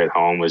Country at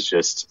home was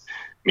just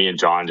me and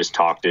John just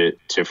talked it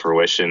to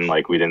fruition.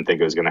 Like we didn't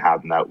think it was going to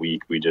happen that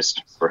week. We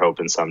just were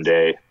hoping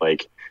someday,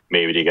 like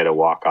maybe to get a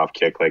walk-off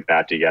kick like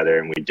that together,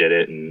 and we did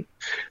it. And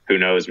who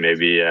knows,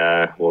 maybe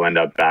we'll end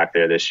up back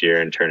there this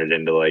year and turn it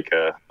into like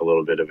a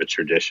little bit of a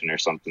tradition or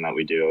something that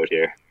we do out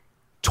here.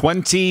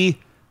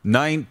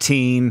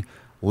 2019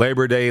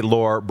 Labor Day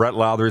lore. Brett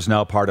Lauther is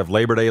now part of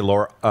Labor Day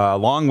lore,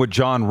 along with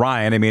John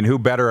Ryan. I mean, who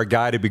better a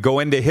guy to go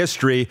into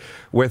history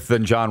with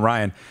than John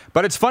Ryan?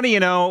 But it's funny, you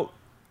know,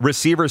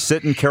 receivers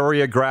sit and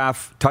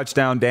choreograph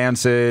touchdown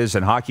dances,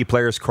 and hockey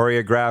players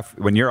choreograph.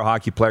 When you're a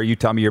hockey player, you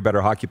tell me you're a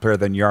better hockey player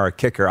than you are a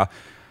kicker.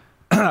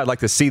 I'd like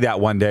to see that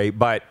one day.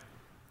 But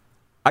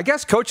I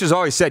guess coaches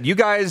always said, you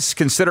guys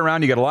can sit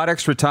around, you got a lot of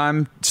extra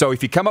time. So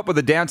if you come up with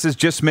the dances,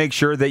 just make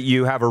sure that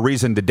you have a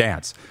reason to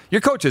dance. Your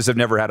coaches have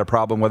never had a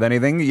problem with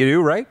anything you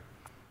do, right?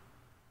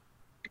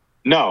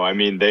 No, I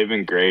mean, they've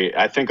been great.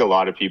 I think a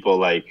lot of people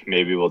like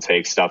maybe will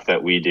take stuff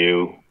that we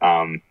do,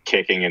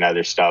 kicking and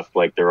other stuff,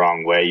 like the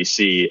wrong way. You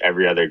see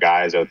every other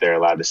guy is out there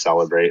allowed to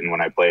celebrate. And when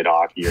I played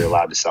hockey, you're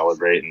allowed to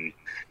celebrate. And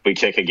we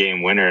kick a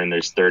game winner and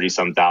there's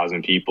 30-some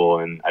thousand people,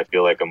 and I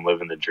feel like I'm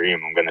living the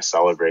dream. I'm going to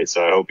celebrate.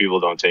 So I hope people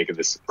don't take it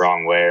this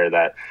wrong way, or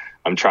that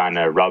I'm trying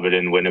to rub it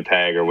in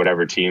Winnipeg or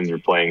whatever teams are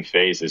playing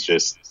face. It's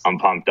just I'm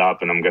pumped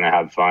up and I'm going to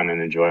have fun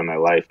and enjoy my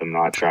life. I'm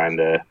not trying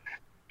to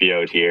be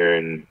out here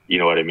and, you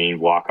know what I mean,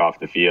 walk off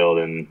the field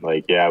and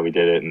like, yeah, we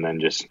did it, and then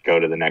just go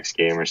to the next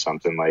game or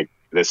something. Like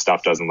this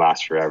stuff doesn't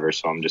last forever,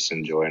 so I'm just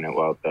enjoying it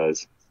while it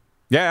does.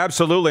 Yeah,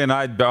 absolutely. And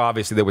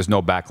obviously there was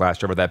no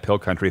backlash over that Pill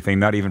Country thing,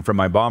 not even from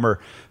my Bomber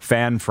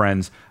fan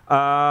friends.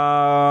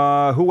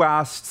 Who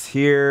asked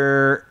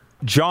here?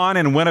 John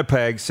in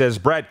Winnipeg says,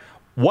 Brett,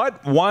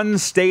 what one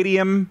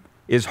stadium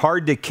is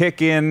hard to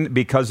kick in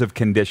because of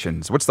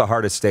conditions? What's the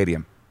hardest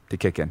stadium to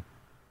kick in?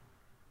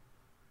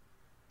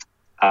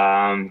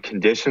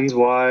 Conditions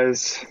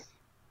wise,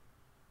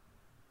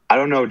 I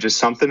don't know, just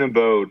something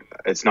about,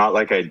 it's not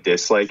like I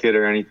dislike it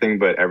or anything,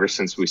 but ever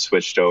since we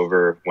switched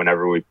over,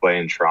 whenever we play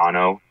in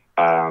Toronto,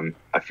 I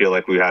feel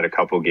like we had a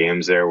couple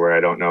games there where I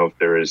don't know if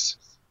there was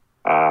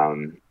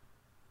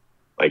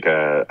like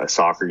a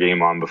soccer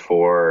game on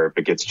before, or if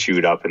it gets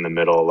chewed up in the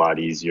middle a lot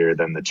easier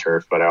than the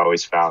turf. But I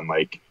always found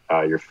like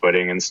your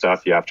footing and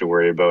stuff you have to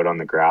worry about on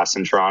the grass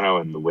in Toronto,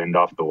 and the wind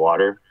off the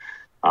water.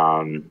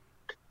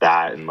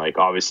 That, and like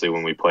obviously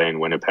when we play in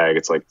Winnipeg,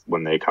 it's like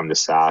when they come to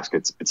Sask,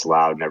 it's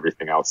loud and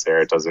everything else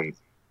there. It doesn't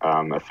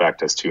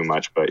affect us too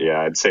much. But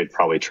yeah, I'd say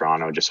probably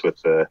Toronto, just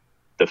with the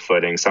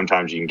footing.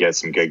 Sometimes you can get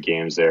some good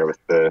games there with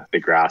the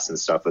grass and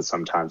stuff, but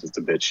sometimes it's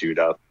a bit chewed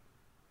up.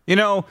 You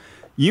know,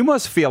 you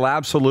must feel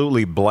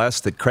absolutely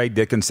blessed that Craig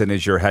Dickinson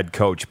is your head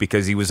coach,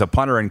 because he was a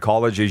punter in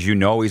college. As you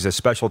know, he's a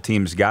special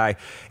teams guy,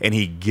 and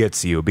he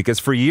gets you. Because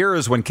for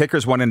years, when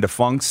kickers went into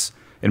funks,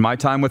 in my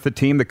time with the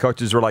team, the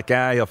coaches were like,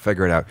 he'll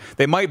figure it out.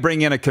 They might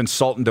bring in a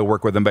consultant to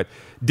work with him, but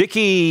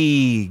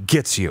Dickie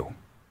gets you.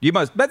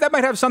 That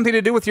might have something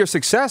to do with your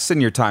success in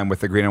your time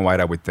with the Green and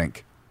White, I would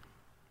think.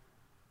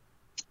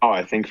 Oh,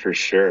 I think for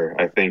sure.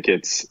 I think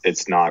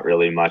it's not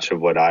really much of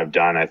what I've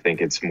done. I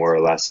think it's more or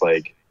less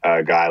like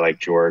a guy like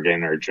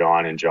Jorgen or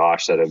John and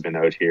Josh that have been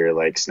out here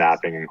like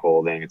snapping and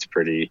holding.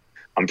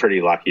 I'm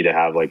pretty lucky to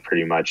have like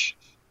pretty much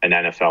an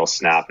NFL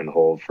snap and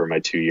hold for my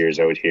 2 years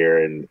out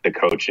here, and the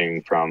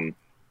coaching from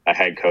a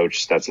head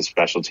coach that's a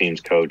special teams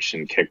coach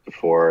and kicked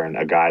before, and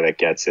a guy that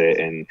gets it.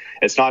 And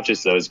it's not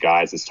just those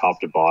guys, it's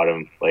top to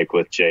bottom, like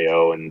with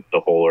Jo and the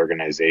whole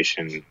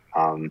organization.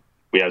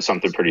 We have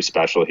something pretty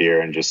special here,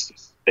 and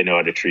just they know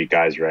how to treat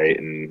guys right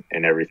and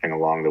everything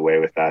along the way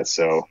with that.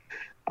 So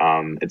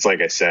it's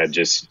like I said,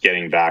 just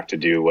getting back to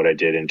do what I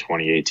did in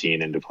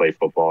 2018 and to play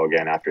football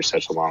again after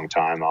such a long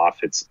time off.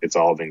 It's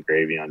all been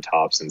gravy on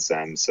top since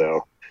then.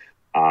 So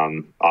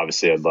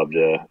obviously I'd love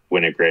to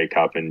win a Grey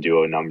Cup and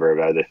do a number of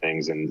other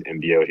things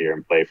and be out here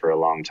and play for a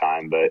long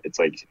time. But it's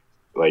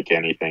like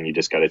anything, you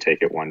just got to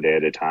take it one day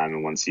at a time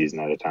and one season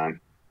at a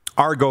time.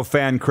 Argo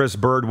fan Chris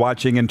Bird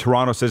watching in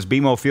Toronto says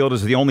BMO Field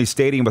is the only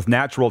stadium with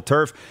natural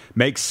turf.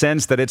 Makes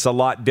sense that it's a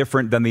lot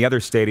different than the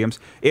other stadiums.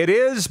 It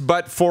is,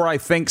 but for, I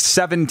think,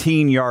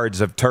 17 yards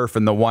of turf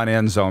in the one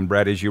end zone,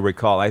 Brett, as you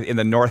recall, in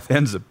the north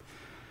ends of...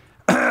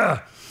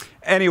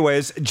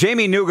 Anyways,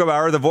 Jamie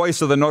Neugebauer, the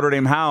voice of the Notre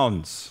Dame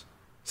Hounds,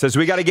 Says,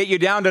 we got to get you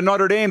down to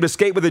Notre Dame to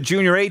skate with the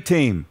Junior A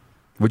team.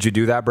 Would you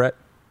do that, Brett?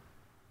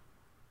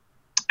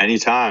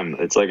 Anytime.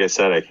 It's like I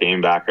said, I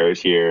came back out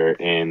here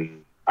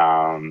in,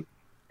 I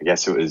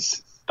guess it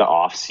was the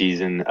off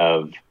season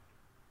of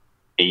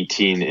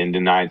 18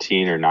 into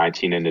 19 or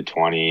 19 into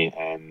 20.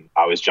 And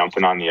I was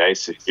jumping on the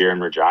ice here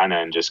in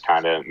Regina and just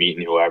kind of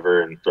meeting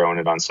whoever and throwing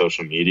it on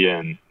social media.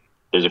 And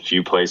there's a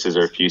few places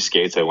or a few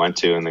skates I went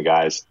to and the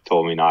guys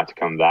told me not to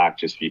come back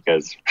just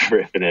because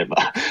ripping it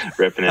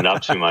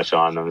up too much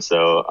on them.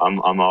 So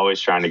I'm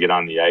always trying to get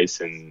on the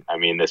ice. And I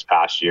mean, this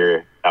past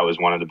year, that was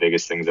one of the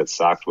biggest things that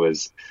sucked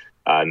was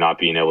not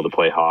being able to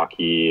play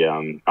hockey,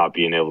 not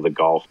being able to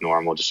golf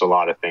normal, just a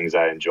lot of things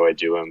I enjoy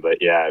doing.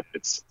 But yeah, if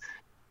it's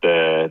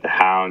the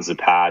Hounds, the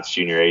Pats,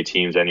 Junior A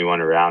teams,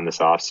 anyone around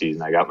this off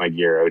season, I got my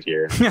gear out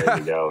here and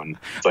ready to go. And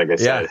it's like I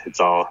said,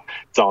 it's all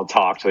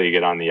talk till you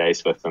get on the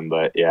ice with them.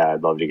 But yeah,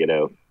 I'd love to get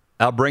out.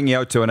 I'll bring you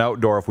out to an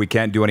outdoor if we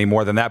can't do any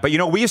more than that. But,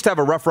 we used to have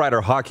a Rough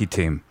Rider hockey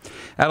team.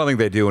 I don't think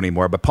they do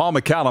anymore. But Paul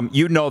McCallum,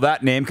 you know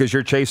that name because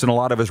you're chasing a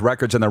lot of his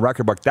records in the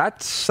record book.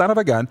 That son of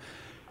a gun,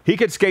 he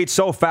could skate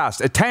so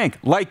fast. A tank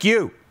like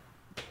you.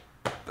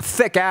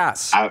 Thick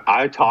ass.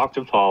 I talked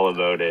to Paul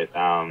about it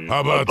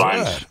a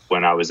bunch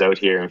when I was out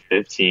here in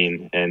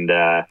 15. And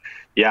I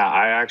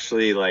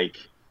actually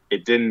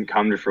it didn't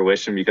come to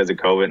fruition because of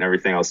COVID and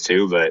everything else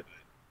too. But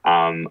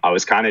I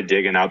was kind of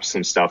digging up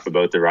some stuff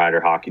about the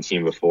Rider hockey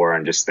team before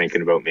and just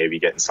thinking about maybe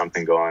getting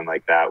something going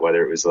like that,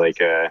 whether it was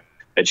like a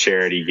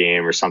charity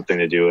game or something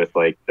to do with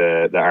like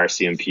the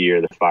RCMP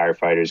or the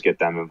firefighters, get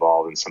them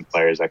involved and some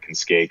players that can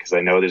skate. Because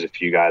I know there's a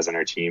few guys on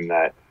our team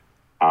that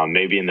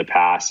maybe in the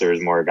past there was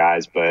more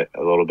guys, but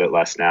a little bit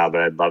less now.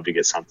 But I'd love to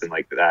get something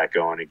like that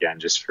going again,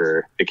 just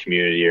for the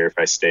community, or if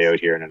I stay out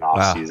here in an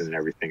off season and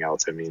everything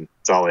else. I mean,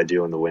 it's all I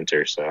do in the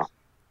winter. So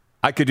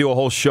I could do a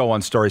whole show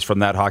on stories from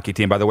that hockey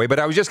team, by the way. But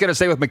I was just going to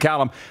say with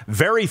McCallum,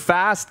 very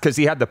fast because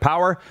he had the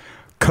power,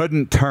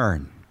 couldn't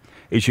turn,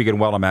 as you can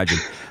well imagine.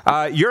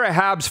 You're a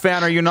Habs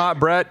fan, are you not,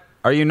 Brett?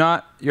 Are you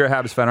not? You're a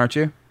Habs fan, aren't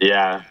you?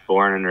 Yeah,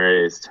 born and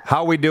raised.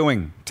 How are we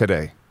doing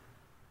today?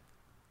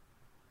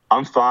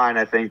 I'm fine.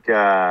 I think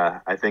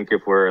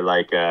if we're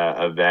like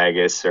a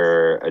Vegas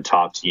or a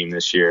top team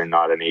this year and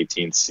not an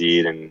 18th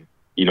seed, and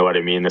you know what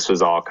I mean, this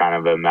was all kind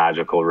of a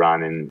magical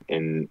run,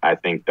 and I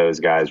think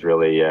those guys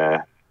really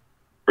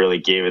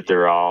gave it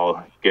their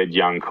all. Good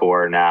young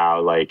core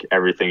now, like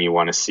everything you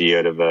want to see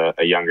out of a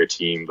younger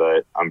team.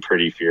 But I'm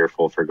pretty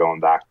fearful for going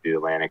back to the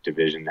Atlantic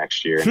Division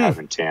next year and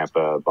having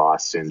Tampa,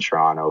 Boston,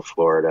 Toronto,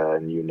 Florida,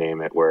 and you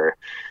name it, where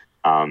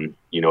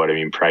you know what I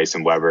mean, Price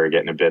and Weber are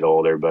getting a bit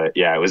older. But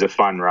yeah, it was a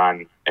fun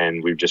run,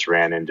 and we've just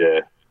ran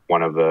into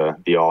one of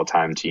the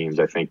all-time teams.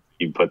 I think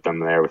you put them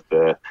there with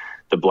the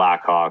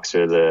Blackhawks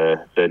or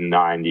the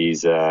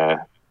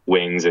 90s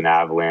Wings and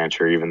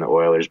Avalanche, or even the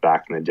Oilers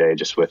back in the day,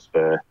 just with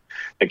the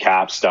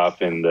cap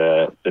stuff and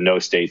the no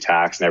state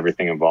tax and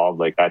everything involved.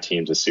 Like, that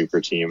team's a super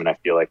team, and I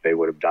feel like they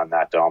would have done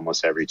that to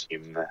almost every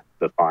team in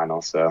the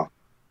final. So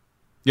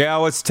yeah,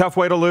 well, it's a tough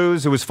way to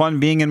lose. It was fun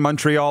being in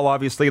Montreal,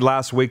 obviously,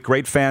 last week.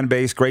 Great fan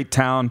base, great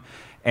town.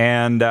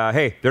 And,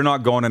 hey, they're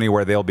not going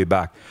anywhere. They'll be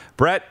back.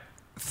 Brett,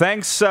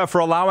 thanks for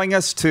allowing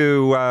us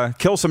to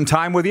kill some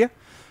time with you.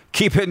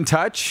 Keep in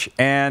touch,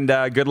 and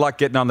good luck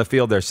getting on the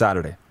field there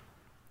Saturday.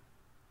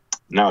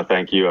 No,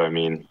 thank you. I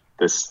mean,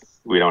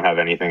 we don't have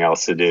anything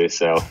else to do,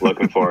 so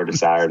looking forward to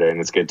Saturday,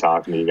 and it's good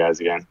talking to you guys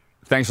again.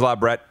 Thanks a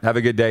lot, Brett. Have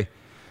a good day.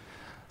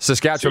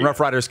 Saskatchewan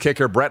Roughriders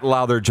kicker Brett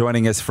Lauther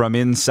joining us from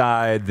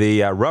inside the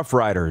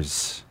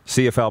Roughriders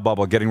CFL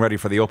bubble, getting ready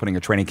for the opening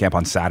of training camp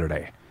on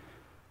Saturday.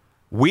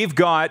 We've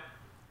got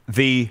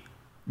the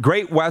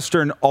Great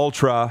Western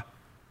Ultra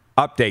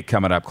update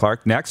coming up,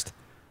 Clark. Next,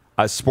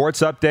 a sports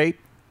update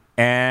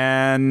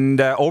and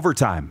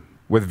overtime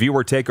with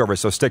viewer takeover,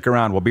 so stick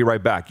around. We'll be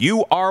right back.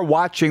 You are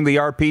watching the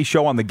RP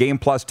Show on the Game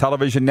Plus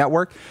television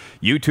network,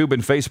 YouTube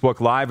and Facebook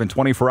Live, and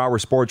 24-hour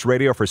sports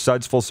radio for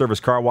Suds Full Service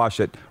Car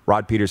Wash at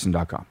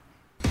rodpeterson.com.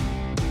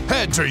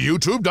 Head to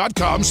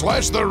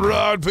youtube.com/The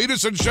Rod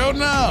Peterson Show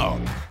now.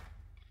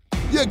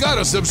 You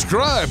gotta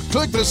subscribe.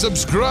 Click the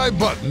subscribe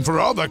button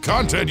for all the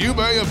content you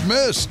may have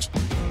missed.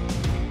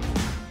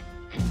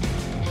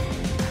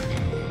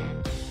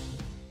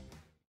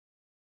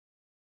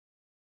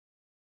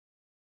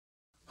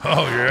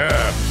 Oh,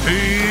 yeah,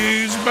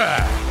 he's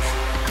back.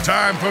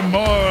 Time for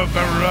more of the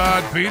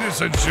Rod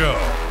Peterson Show.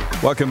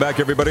 Welcome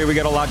back, everybody. We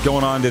got a lot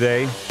going on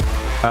today.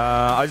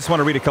 I just want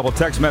to read a couple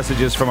text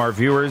messages from our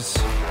viewers.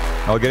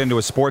 I'll get into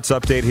a sports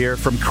update here.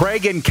 From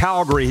Craig in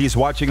Calgary, he's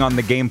watching on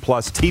the Game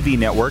Plus TV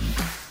network,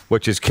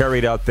 which is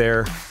carried out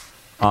there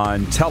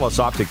on TELUS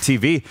Optic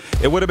TV.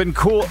 It would have been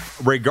cool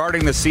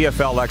regarding the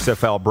CFL,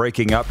 XFL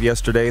breaking up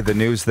yesterday, the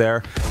news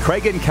there.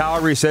 Craig in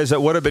Calgary says it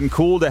would have been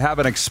cool to have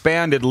an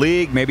expanded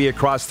league, maybe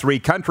across 3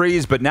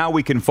 countries, but now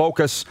we can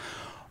focus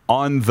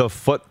on the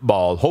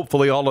football.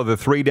 Hopefully all of the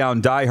 3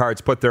 down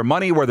diehards put their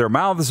money where their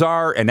mouths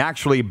are and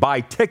actually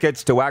buy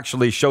tickets to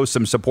actually show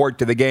some support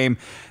to the game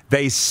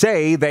they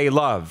say they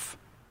love.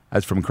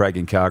 That's from Craig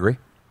in Calgary.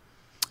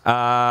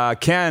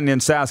 Ken in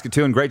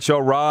Saskatoon, great show,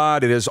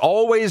 Rod. It is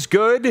always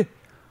good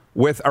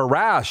with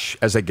Arash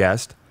as a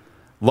guest.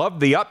 Love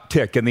the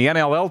uptick in the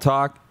NLL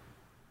talk.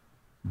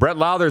 Brett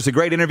Lauther's a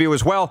great interview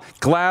as well.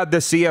 Glad the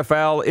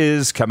CFL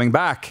is coming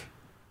back.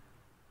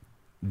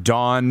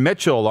 Don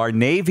Mitchell, our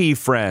Navy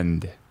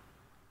friend,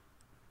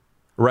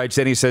 writes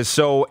in, he says,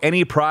 so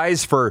any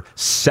prize for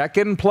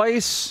second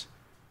place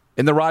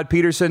in the Rod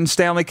Peterson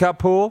Stanley Cup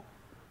pool?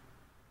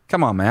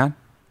 Come on, man.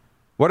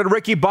 What did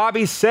Ricky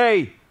Bobby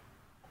say?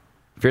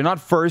 If you're not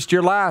first,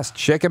 you're last.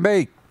 Shake and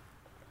bake.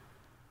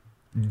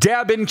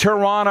 Deb in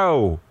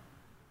Toronto.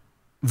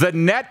 The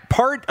net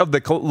part of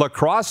the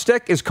lacrosse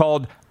stick is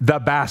called the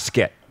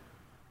basket.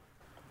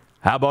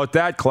 How about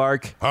that,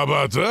 Clark? How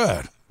about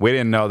that? We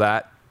didn't know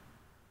that.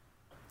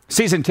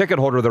 Season ticket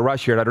holder of the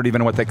Rush here. I don't even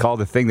know what they call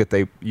the thing that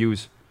they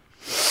use.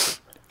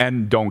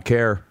 And don't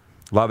care.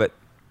 Love it.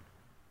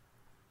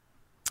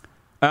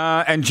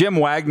 And Jim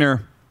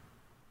Wagner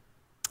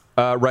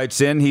writes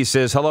in. He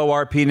says, hello,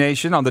 RP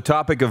Nation. On the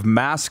topic of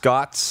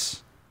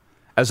mascots,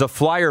 as a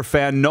Flyer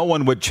fan, no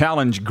one would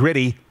challenge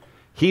Gritty.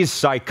 He's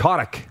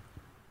psychotic.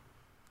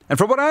 And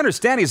from what I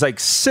understand, he's like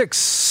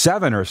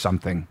 6'7" or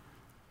something.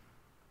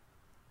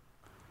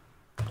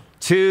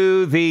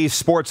 To the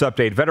sports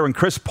update, veteran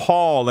Chris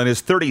Paul and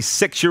his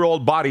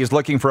 36-year-old body is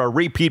looking for a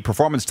repeat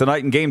performance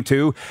tonight in Game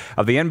 2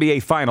 of the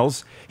NBA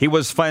Finals. He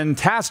was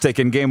fantastic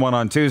in Game 1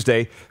 on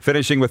Tuesday,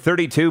 finishing with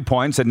 32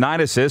 points and 9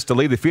 assists to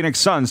lead the Phoenix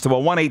Suns to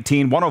a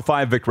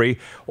 118-105 victory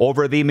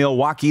over the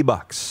Milwaukee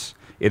Bucks.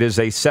 It is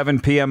a 7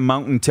 p.m.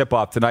 Mountain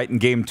tip-off tonight in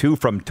Game 2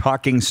 from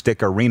Talking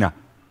Stick Arena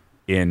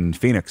in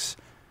Phoenix.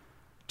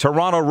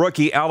 Toronto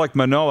rookie Alek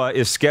Manoah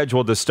is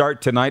scheduled to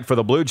start tonight for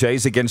the Blue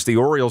Jays against the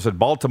Orioles at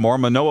Baltimore.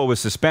 Manoah was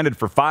suspended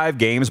for 5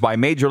 games by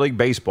Major League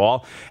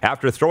Baseball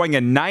after throwing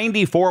a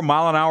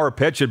 94-mile-an-hour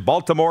pitch at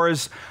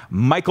Baltimore's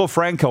Michael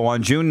Franco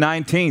on June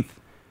 19th.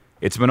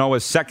 It's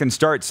Manoah's second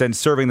start since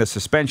serving the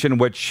suspension,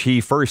 which he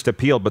first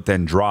appealed but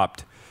then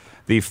dropped.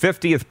 The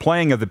 50th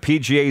playing of the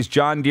PGA's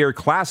John Deere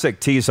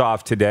Classic tees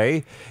off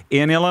today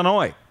in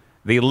Illinois.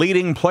 The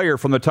leading player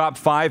from the top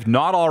 5,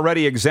 not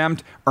already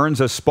exempt,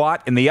 earns a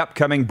spot in the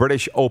upcoming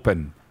British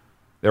Open.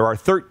 There are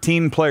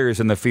 13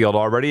 players in the field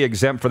already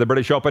exempt for the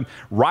British Open.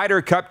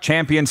 Ryder Cup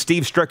champion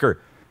Steve Stricker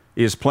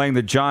is playing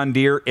the John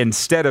Deere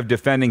instead of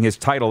defending his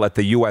title at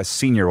the U.S.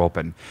 Senior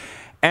Open.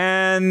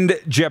 And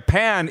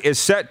Japan is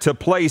set to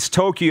place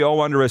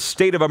Tokyo under a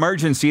state of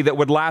emergency that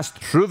would last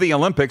through the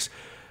Olympics,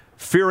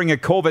 fearing a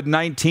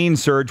COVID-19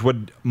 surge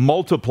would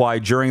multiply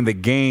during the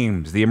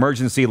games. The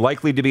emergency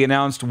likely to be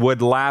announced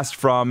would last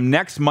from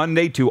next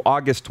Monday to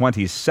August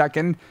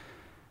 22nd.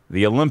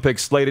 The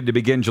Olympics slated to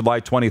begin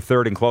July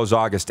 23rd and close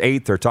August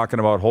 8th. They're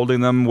talking about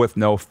holding them with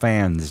no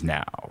fans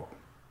now.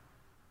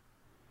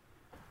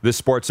 This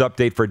sports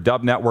update for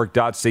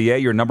dubnetwork.ca,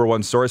 your number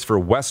one source for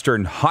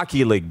Western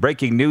Hockey League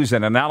breaking news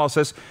and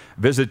analysis.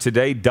 Visit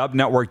today,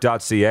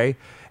 dubnetwork.ca.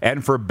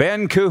 And for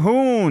Ben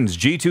Cahoon's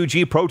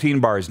G2G protein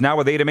bars, now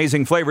with 8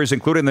 amazing flavors,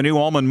 including the new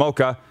almond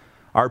mocha.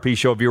 RP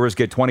Show viewers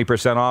get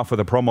 20% off with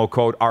the promo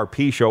code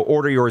RP Show.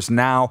 Order yours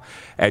now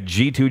at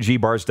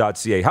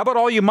g2gbars.ca. How about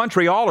all you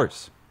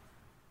Montrealers?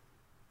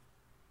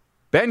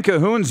 Ben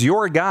Cahoon's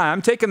your guy.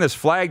 I'm taking this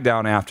flag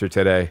down after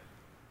today.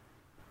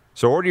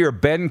 So order your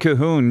Ben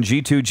Cahoon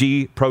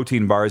G2G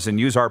protein bars and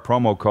use our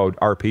promo code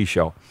RP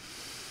Show.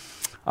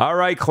 All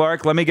right,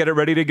 Clark, let me get it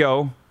ready to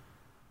go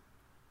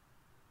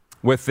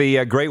with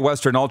the Great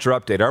Western Ultra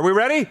update. Are we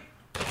ready?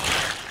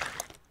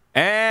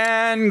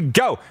 And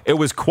go. It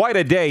was quite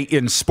a day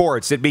in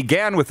sports. It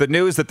began with the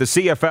news that the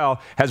CFL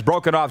has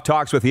broken off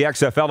talks with the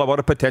XFL about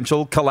a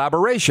potential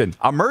collaboration.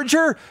 A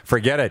merger?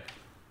 Forget it.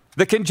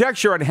 The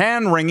conjecture and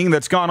hand-wringing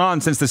that's gone on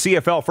since the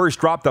CFL first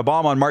dropped the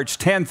bomb on March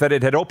 10th that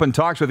it had opened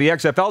talks with the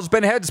XFL has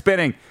been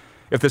head-spinning.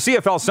 If the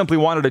CFL simply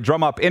wanted to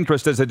drum up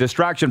interest as a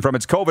distraction from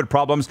its COVID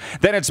problems,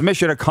 then it's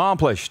mission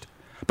accomplished.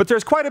 But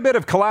there's quite a bit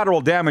of collateral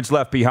damage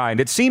left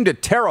behind. It seemed to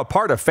tear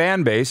apart a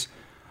fan base,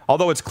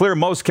 although it's clear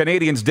most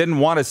Canadians didn't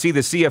want to see the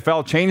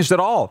CFL changed at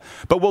all.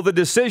 But will the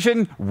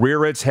decision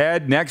rear its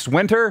head next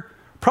winter?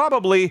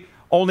 Probably.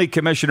 Only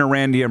Commissioner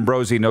Randy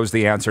Ambrosie knows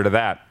the answer to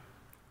that.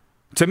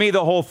 To me,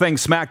 the whole thing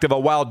smacked of a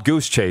wild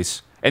goose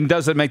chase and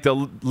doesn't make the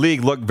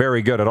league look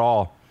very good at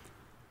all.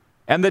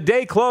 And the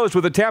day closed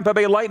with the Tampa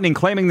Bay Lightning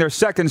claiming their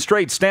second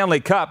straight Stanley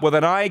Cup with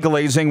an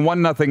eye-glazing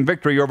 1-0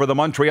 victory over the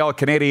Montreal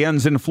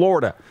Canadiens in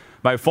Florida.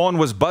 My phone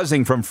was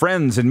buzzing from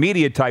friends and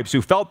media types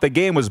who felt the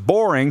game was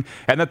boring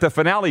and that the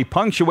finale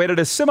punctuated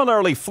a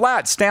similarly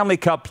flat Stanley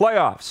Cup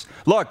playoffs.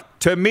 Look,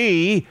 to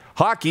me,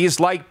 hockey's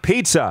like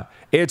pizza.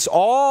 It's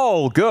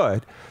all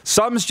good.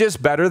 Some's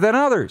just better than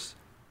others.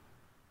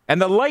 And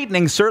the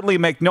Lightning certainly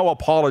make no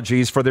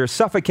apologies for their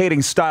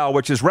suffocating style,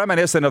 which is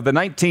reminiscent of the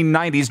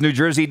 1990s New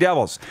Jersey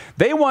Devils.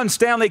 They won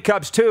Stanley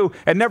Cups too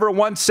and never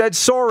once said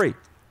sorry.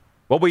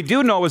 What we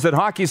do know is that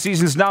hockey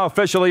season is now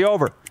officially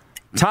over.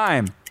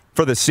 Time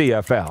for the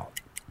CFL.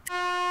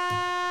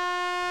 How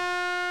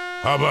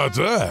about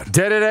that?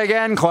 Did it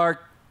again,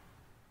 Clark.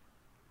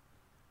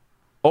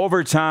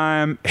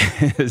 Overtime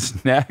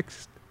is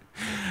next.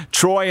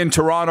 Troy in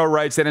Toronto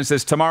writes in and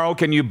says, tomorrow,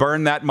 can you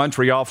burn that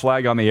Montreal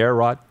flag on the air,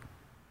 Rod?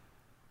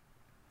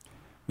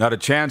 Not a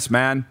chance,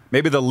 man.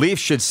 Maybe the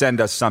Leafs should send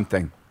us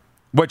something,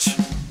 which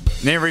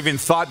they never even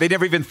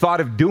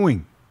thought of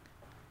doing.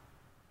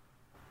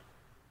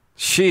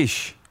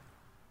 Sheesh.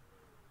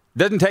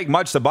 Doesn't take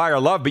much to buy our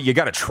love, but you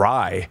got to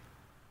try.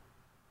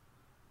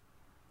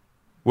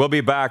 We'll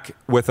be back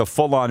with a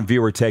full-on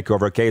viewer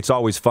takeover, okay? It's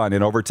always fun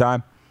in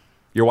overtime.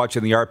 You're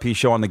watching the RP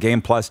Show on the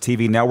Game Plus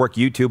TV network,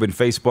 YouTube and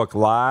Facebook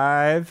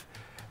Live,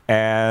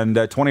 and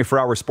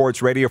 24-hour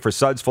sports radio for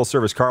Suds,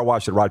 full-service car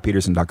wash at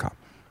rodpeterson.com.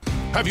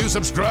 Have you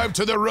subscribed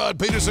to the Rod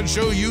Peterson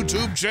Show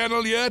YouTube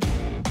channel yet?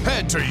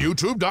 Head to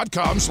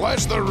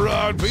youtube.com/The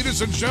Rod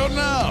Peterson Show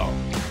now.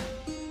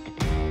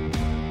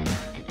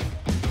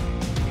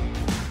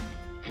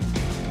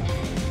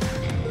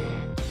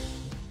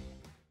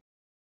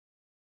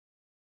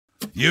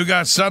 You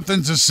got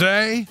something to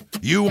say?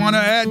 You want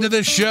to add to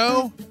the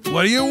show?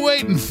 What are you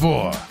waiting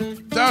for?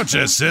 Don't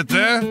just sit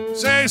there.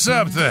 Say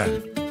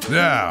something.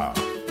 Now,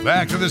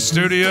 back to the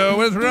studio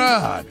with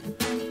Rod.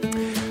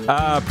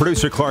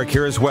 Producer Clark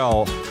here as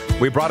well.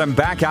 We brought him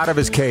back out of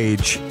his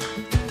cage.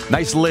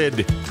 Nice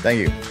lid. Thank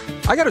you.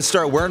 I got to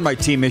start wearing my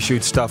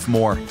team-issued stuff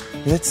more.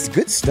 That's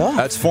good stuff.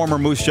 That's former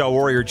Moose Jaw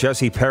Warrior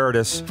Jesse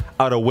Paradis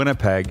out of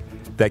Winnipeg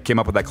that came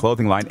up with that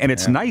clothing line. And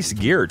it's nice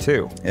gear,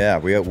 too. Yeah,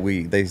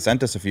 they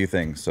sent us a few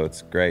things, so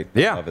it's great.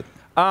 Yeah. Love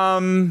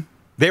it.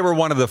 They were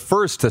one of the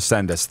first to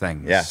send us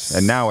things. Yes.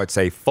 And now it's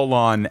a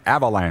full-on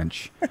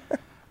avalanche.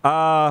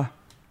 I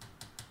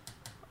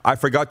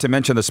forgot to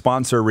mention the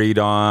sponsor read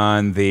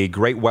on the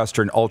Great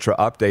Western Ultra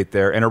update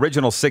there. An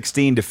original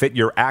 16 to fit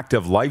your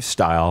active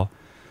lifestyle.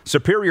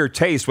 Superior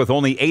taste with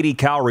only 80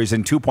 calories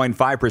and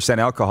 2.5%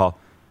 alcohol.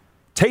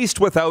 Taste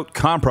without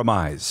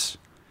compromise.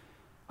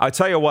 I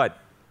tell you what,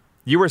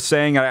 you were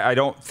saying, I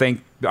don't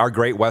think our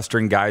Great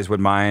Western guys would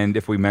mind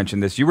if we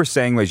mentioned this. You were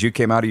saying as you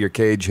came out of your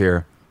cage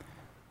here,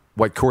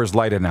 what Coors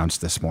Light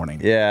announced this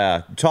morning.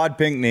 Yeah, Todd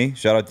Pinkney,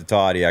 shout out to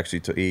Todd.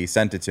 He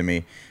sent it to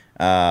me.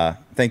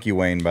 Thank you,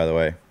 Wayne, by the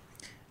way.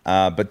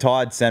 But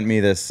Todd sent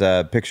me this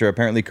picture.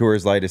 Apparently,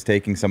 Coors Light is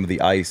taking some of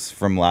the ice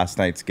from last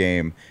night's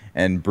game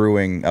and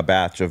brewing a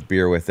batch of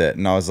beer with it.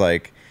 And I was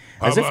like,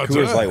 as if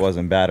Coors Light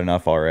wasn't bad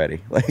enough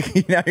already.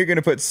 Like, now you're going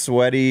to put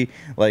sweaty,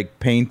 like,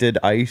 painted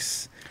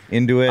ice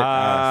into it?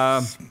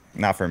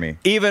 Not for me.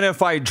 Even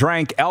if I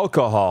drank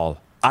alcohol,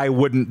 I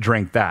wouldn't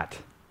drink that.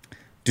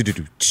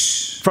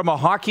 From a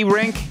hockey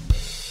rink?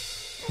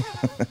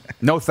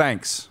 No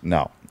thanks.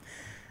 No.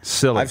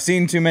 Silly. I've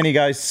seen too many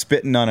guys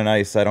spitting on an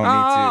ice. I don't need to.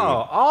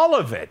 Oh, all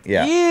of it.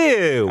 Yeah.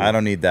 Ew. I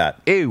don't need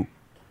that. Ew.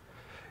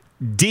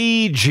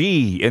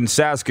 DG in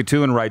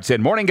Saskatoon writes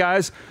in, morning,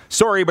 guys.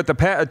 Sorry, but the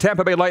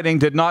Tampa Bay Lightning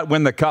did not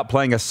win the cup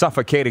playing a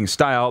suffocating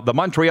style. The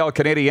Montreal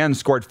Canadiens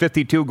scored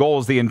 52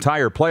 goals the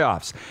entire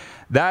playoffs.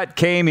 That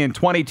came in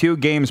 22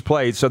 games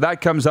played, so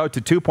that comes out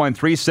to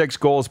 2.36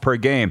 goals per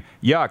game.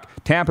 Yuck.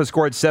 Tampa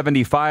scored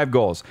 75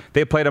 goals.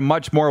 They played a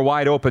much more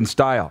wide-open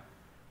style.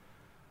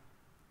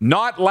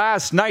 Not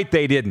last night,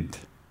 they didn't.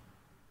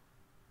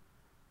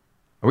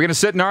 Are we going to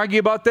sit and argue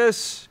about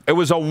this? It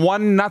was a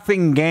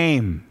 1-0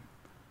 game.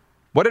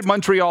 What did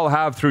Montreal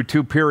have through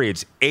 2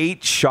 periods?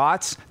 8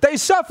 shots? They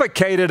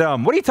suffocated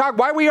them. What are you talking?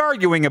 Why are we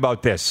arguing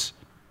about this?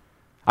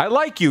 I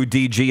like you,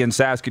 DG in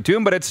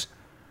Saskatoon, but it's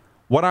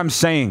what I'm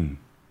saying.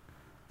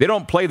 They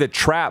don't play the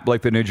trap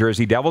like the New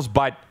Jersey Devils,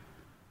 but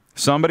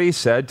somebody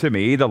said to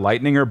me the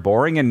Lightning are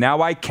boring, and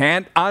now I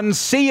can't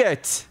unsee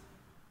it.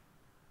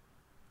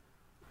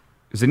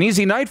 It was an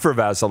easy night for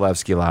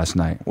Vasilevsky last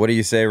night. What do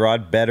you say,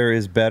 Rod? Better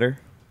is better?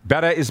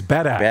 Better is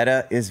better.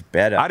 Better is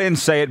better. I didn't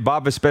say it.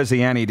 Bob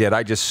Vespasiani did.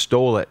 I just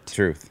stole it.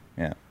 Truth,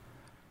 yeah.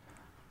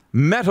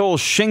 Metal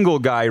Shingle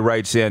Guy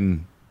writes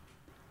in,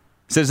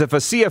 says if a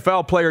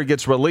CFL player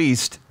gets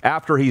released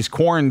after he's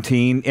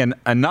quarantined in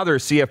another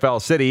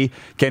CFL city,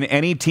 can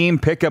any team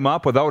pick him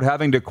up without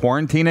having to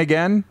quarantine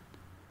again?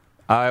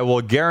 I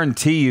will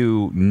guarantee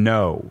you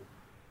no.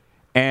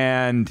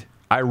 And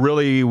I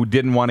really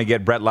didn't want to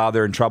get Brett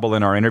Lauther in trouble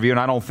in our interview, and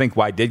I don't think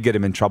I did get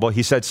him in trouble.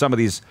 He said some of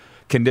these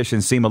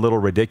conditions seem a little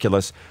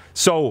ridiculous.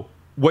 So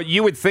what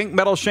you would think,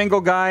 Metal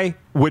Shingle Guy,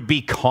 would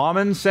be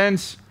common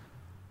sense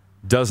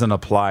doesn't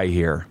apply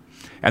here.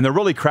 And the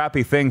really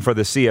crappy thing for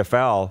the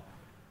CFL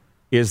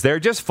is they're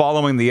just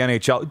following the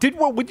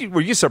NHL.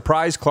 Were you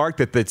surprised, Clark,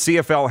 that the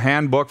CFL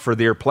handbook for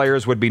their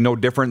players would be no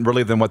different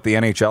really than what the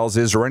NHL's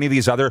is, or any of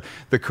these other,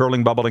 the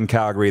curling bubble in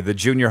Calgary, the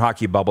junior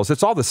hockey bubbles?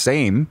 It's all the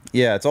same.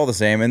 Yeah, it's all the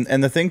same.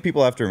 And the thing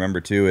people have to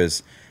remember, too,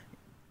 is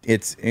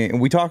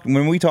when we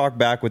talked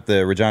back with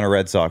the Regina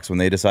Red Sox when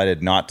they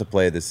decided not to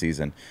play this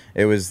season,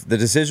 the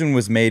decision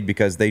was made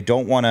because they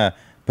don't want to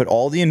put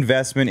all the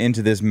investment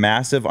into this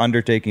massive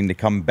undertaking to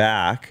come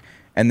back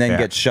and then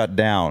get shut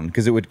down,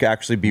 because it would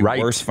actually be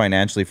worse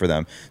financially for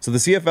them. So the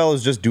CFL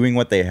is just doing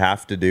what they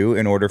have to do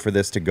in order for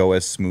this to go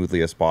as smoothly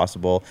as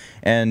possible.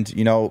 And,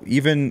 you know,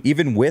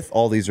 even with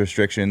all these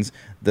restrictions,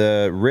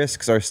 the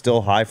risks are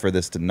still high for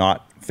this to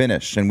not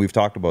finish. And we've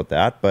talked about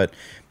that. But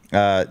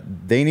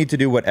They need to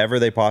do whatever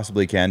they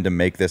possibly can to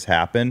make this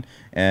happen.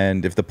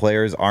 And if the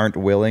players aren't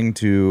willing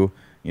to,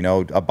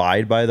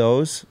 abide by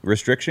those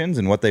restrictions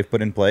and what they've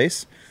put in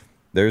place,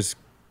 there's,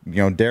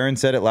 Darren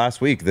said it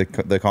last week,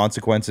 the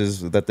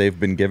consequences that they've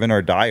been given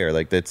are dire.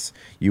 Like,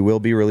 you will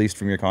be released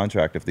from your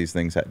contract if these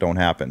things don't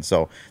happen.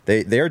 So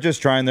they're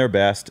just trying their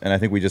best, and I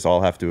think we just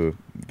all have to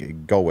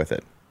go with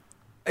it.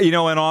 And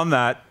on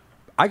that,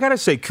 I got to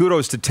say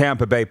kudos to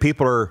Tampa Bay.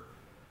 People are,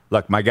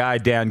 look, my guy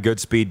Dan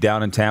Goodspeed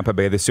down in Tampa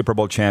Bay, the Super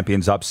Bowl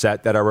champions,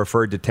 upset that I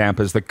referred to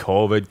Tampa as the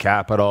COVID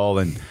capital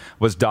and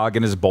was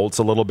dogging his bolts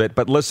a little bit.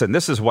 But listen,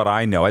 this is what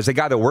I know. As a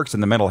guy that works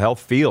in the mental health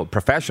field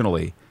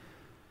professionally,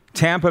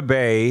 Tampa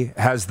Bay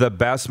has the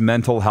best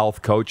mental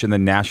health coach in the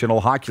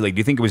National Hockey League. Do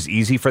you think it was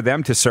easy for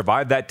them to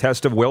survive that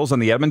test of wills on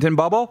the Edmonton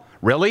bubble?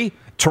 Really?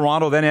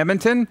 Toronto, then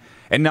Edmonton?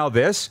 And now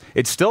this?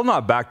 It's still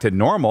not back to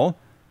normal.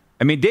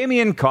 I mean,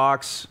 Damian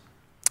Cox,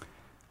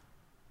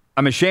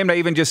 I'm ashamed I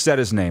even just said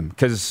his name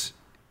because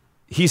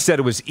he said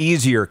it was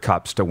easier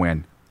cups to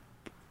win.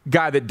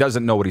 Guy that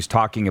doesn't know what he's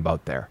talking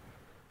about there.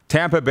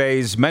 Tampa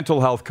Bay's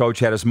mental health coach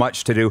had as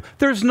much to do,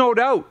 there's no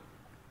doubt,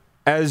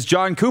 as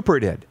John Cooper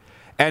did.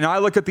 And I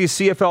look at these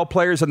CFL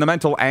players and the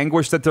mental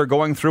anguish that they're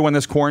going through in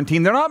this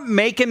quarantine. They're not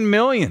making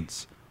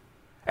millions.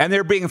 And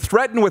they're being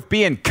threatened with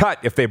being cut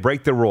if they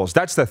break the rules.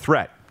 That's the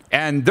threat.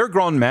 And they're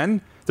grown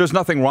men. There's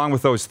nothing wrong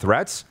with those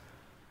threats.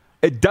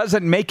 It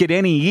doesn't make it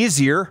any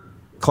easier,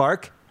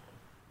 Clark.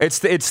 It's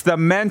the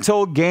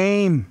mental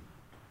game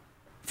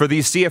for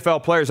these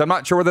CFL players. I'm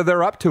not sure whether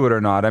they're up to it or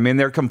not. I mean,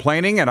 they're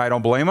complaining, and I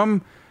don't blame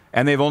them,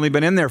 and they've only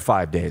been in there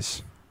 5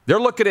 days. They're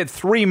looking at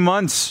 3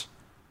 months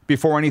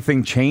before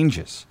anything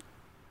changes.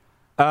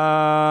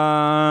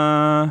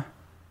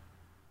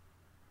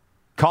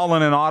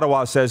 Colin in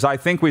Ottawa says, I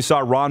think we saw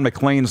Ron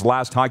McLean's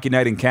last Hockey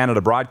Night in Canada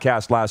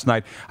broadcast last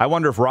night. I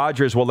wonder if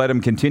Rogers will let him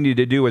continue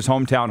to do his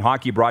hometown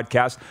hockey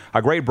broadcast.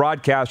 A great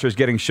broadcaster is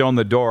getting shown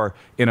the door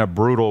in a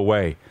brutal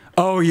way.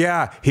 Oh,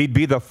 yeah, he'd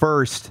be the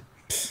first.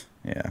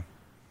 Yeah. I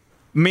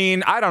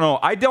mean, I don't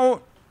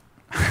know.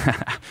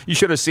 You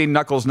should have seen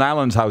Knuckles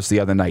Nyland's house the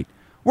other night.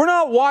 We're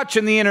not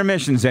watching the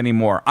intermissions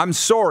anymore. I'm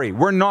sorry,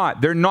 we're not.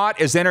 They're not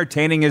as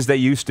entertaining as they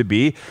used to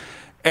be.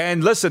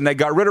 And listen, they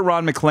got rid of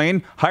Ron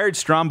McLean, hired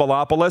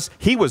Strombolopoulos.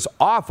 He was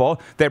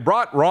awful. They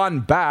brought Ron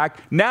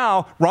back.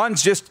 Now,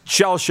 Ron's just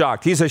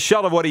shell-shocked. He's a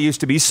shell of what he used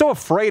to be. He's so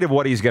afraid of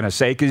what he's going to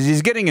say because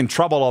he's getting in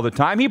trouble all the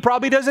time. He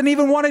probably doesn't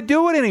even want to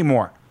do it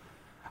anymore.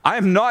 I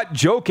am not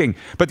joking.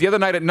 But the other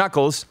night at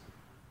Knuckles,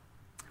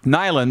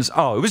 Nyland's,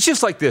 it was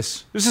just like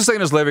this. It was just like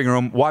in his living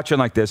room, watching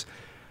like this.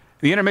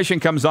 The intermission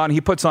comes on, he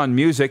puts on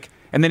music,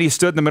 and then he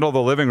stood in the middle of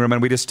the living room,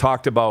 and we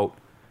talked about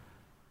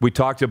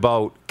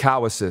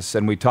Cowasis,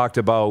 and we talked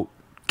about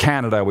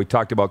Canada. We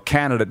talked about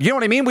Canada. You know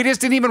what I mean? We just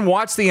didn't even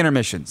watch the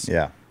intermissions.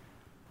 Yeah.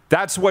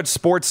 That's what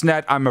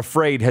Sportsnet, I'm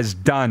afraid, has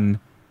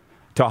done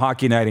to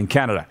Hockey Night in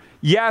Canada.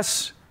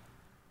 Yes,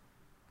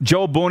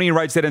 Joe Booney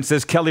writes it and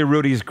says, Kelly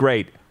Rudy's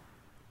great.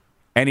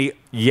 And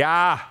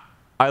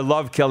I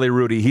love Kelly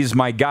Rudy. He's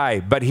my guy.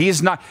 But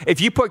he's not.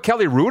 If you put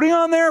Kelly Rudy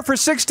on there for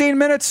 16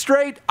 minutes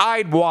straight,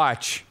 I'd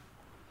watch.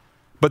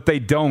 But they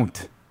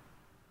don't.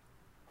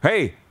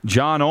 Hey,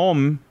 John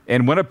Ohm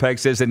in Winnipeg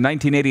says in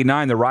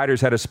 1989, the Riders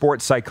had a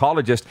sports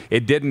psychologist.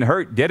 It didn't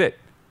hurt, did it?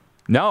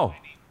 No.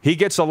 He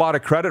gets a lot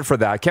of credit for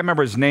that. I can't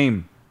remember his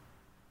name.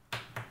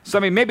 So,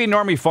 maybe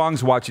Normie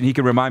Fong's watching. He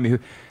can remind me who.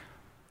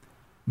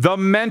 The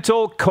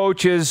mental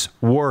coaches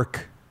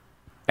work.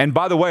 And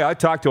by the way, I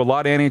talked to a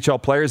lot of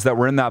NHL players that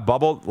were in that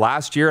bubble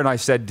last year, and I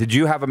said, did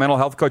you have a mental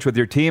health coach with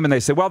your team? And they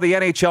said, well, the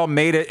NHL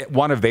made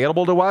one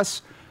available to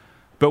us,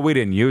 but we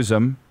didn't use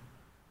them.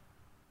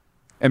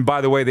 And by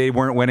the way, they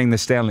weren't winning the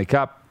Stanley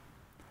Cup.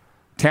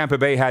 Tampa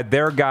Bay had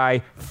their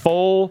guy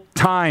full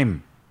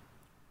time.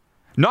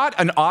 Not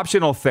an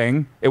optional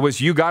thing. It was,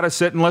 you got to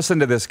sit and listen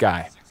to this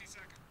guy.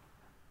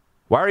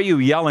 Why are you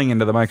yelling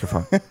into the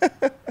microphone?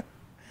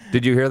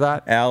 Did you hear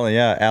that? Alan,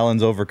 yeah.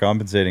 Alan's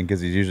overcompensating because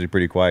he's usually a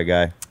pretty quiet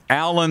guy.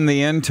 Alan,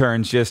 the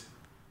intern's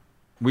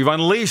we've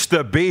unleashed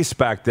the beast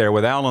back there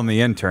with Alan,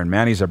 the intern.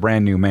 Man, he's a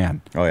brand new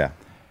man. Oh, yeah.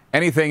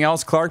 Anything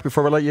else, Clark,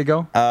 before we let you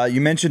go?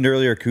 You mentioned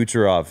earlier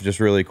Kucherov, just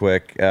really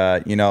quick.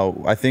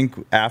 I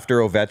think after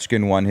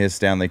Ovechkin won his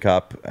Stanley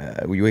Cup,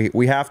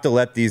 we have to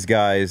let these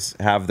guys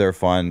have their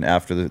fun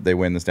after they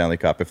win the Stanley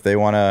Cup. If they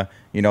want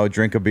to,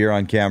 drink a beer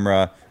on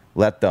camera,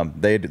 let them.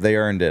 They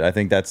earned it. I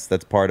think that's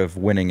part of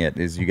winning it,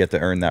 is you get to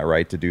earn that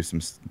right to do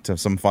some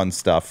fun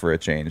stuff for a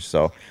change.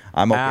 So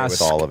I'm okay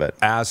with all of it.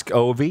 Ask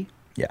Ovi.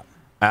 Yeah.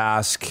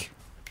 Ask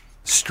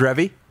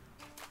Strevy.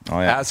 Oh,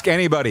 yeah. Ask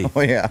anybody.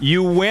 Oh, yeah.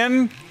 You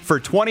win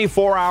for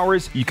 24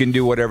 hours, you can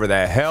do whatever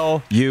the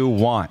hell you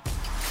want.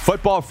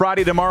 Football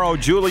Friday tomorrow,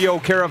 Julio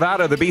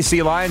Caravata, the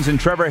BC Lions, and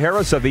Trevor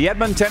Harris of the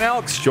Edmonton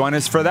Elks. Join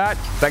us for that.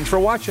 Thanks for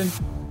watching.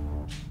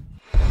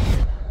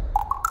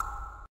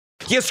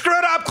 You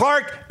screwed up,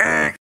 Clark.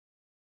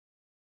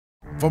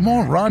 For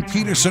more Rod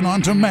Peterson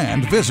on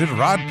demand, visit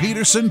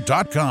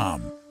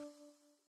rodpeterson.com.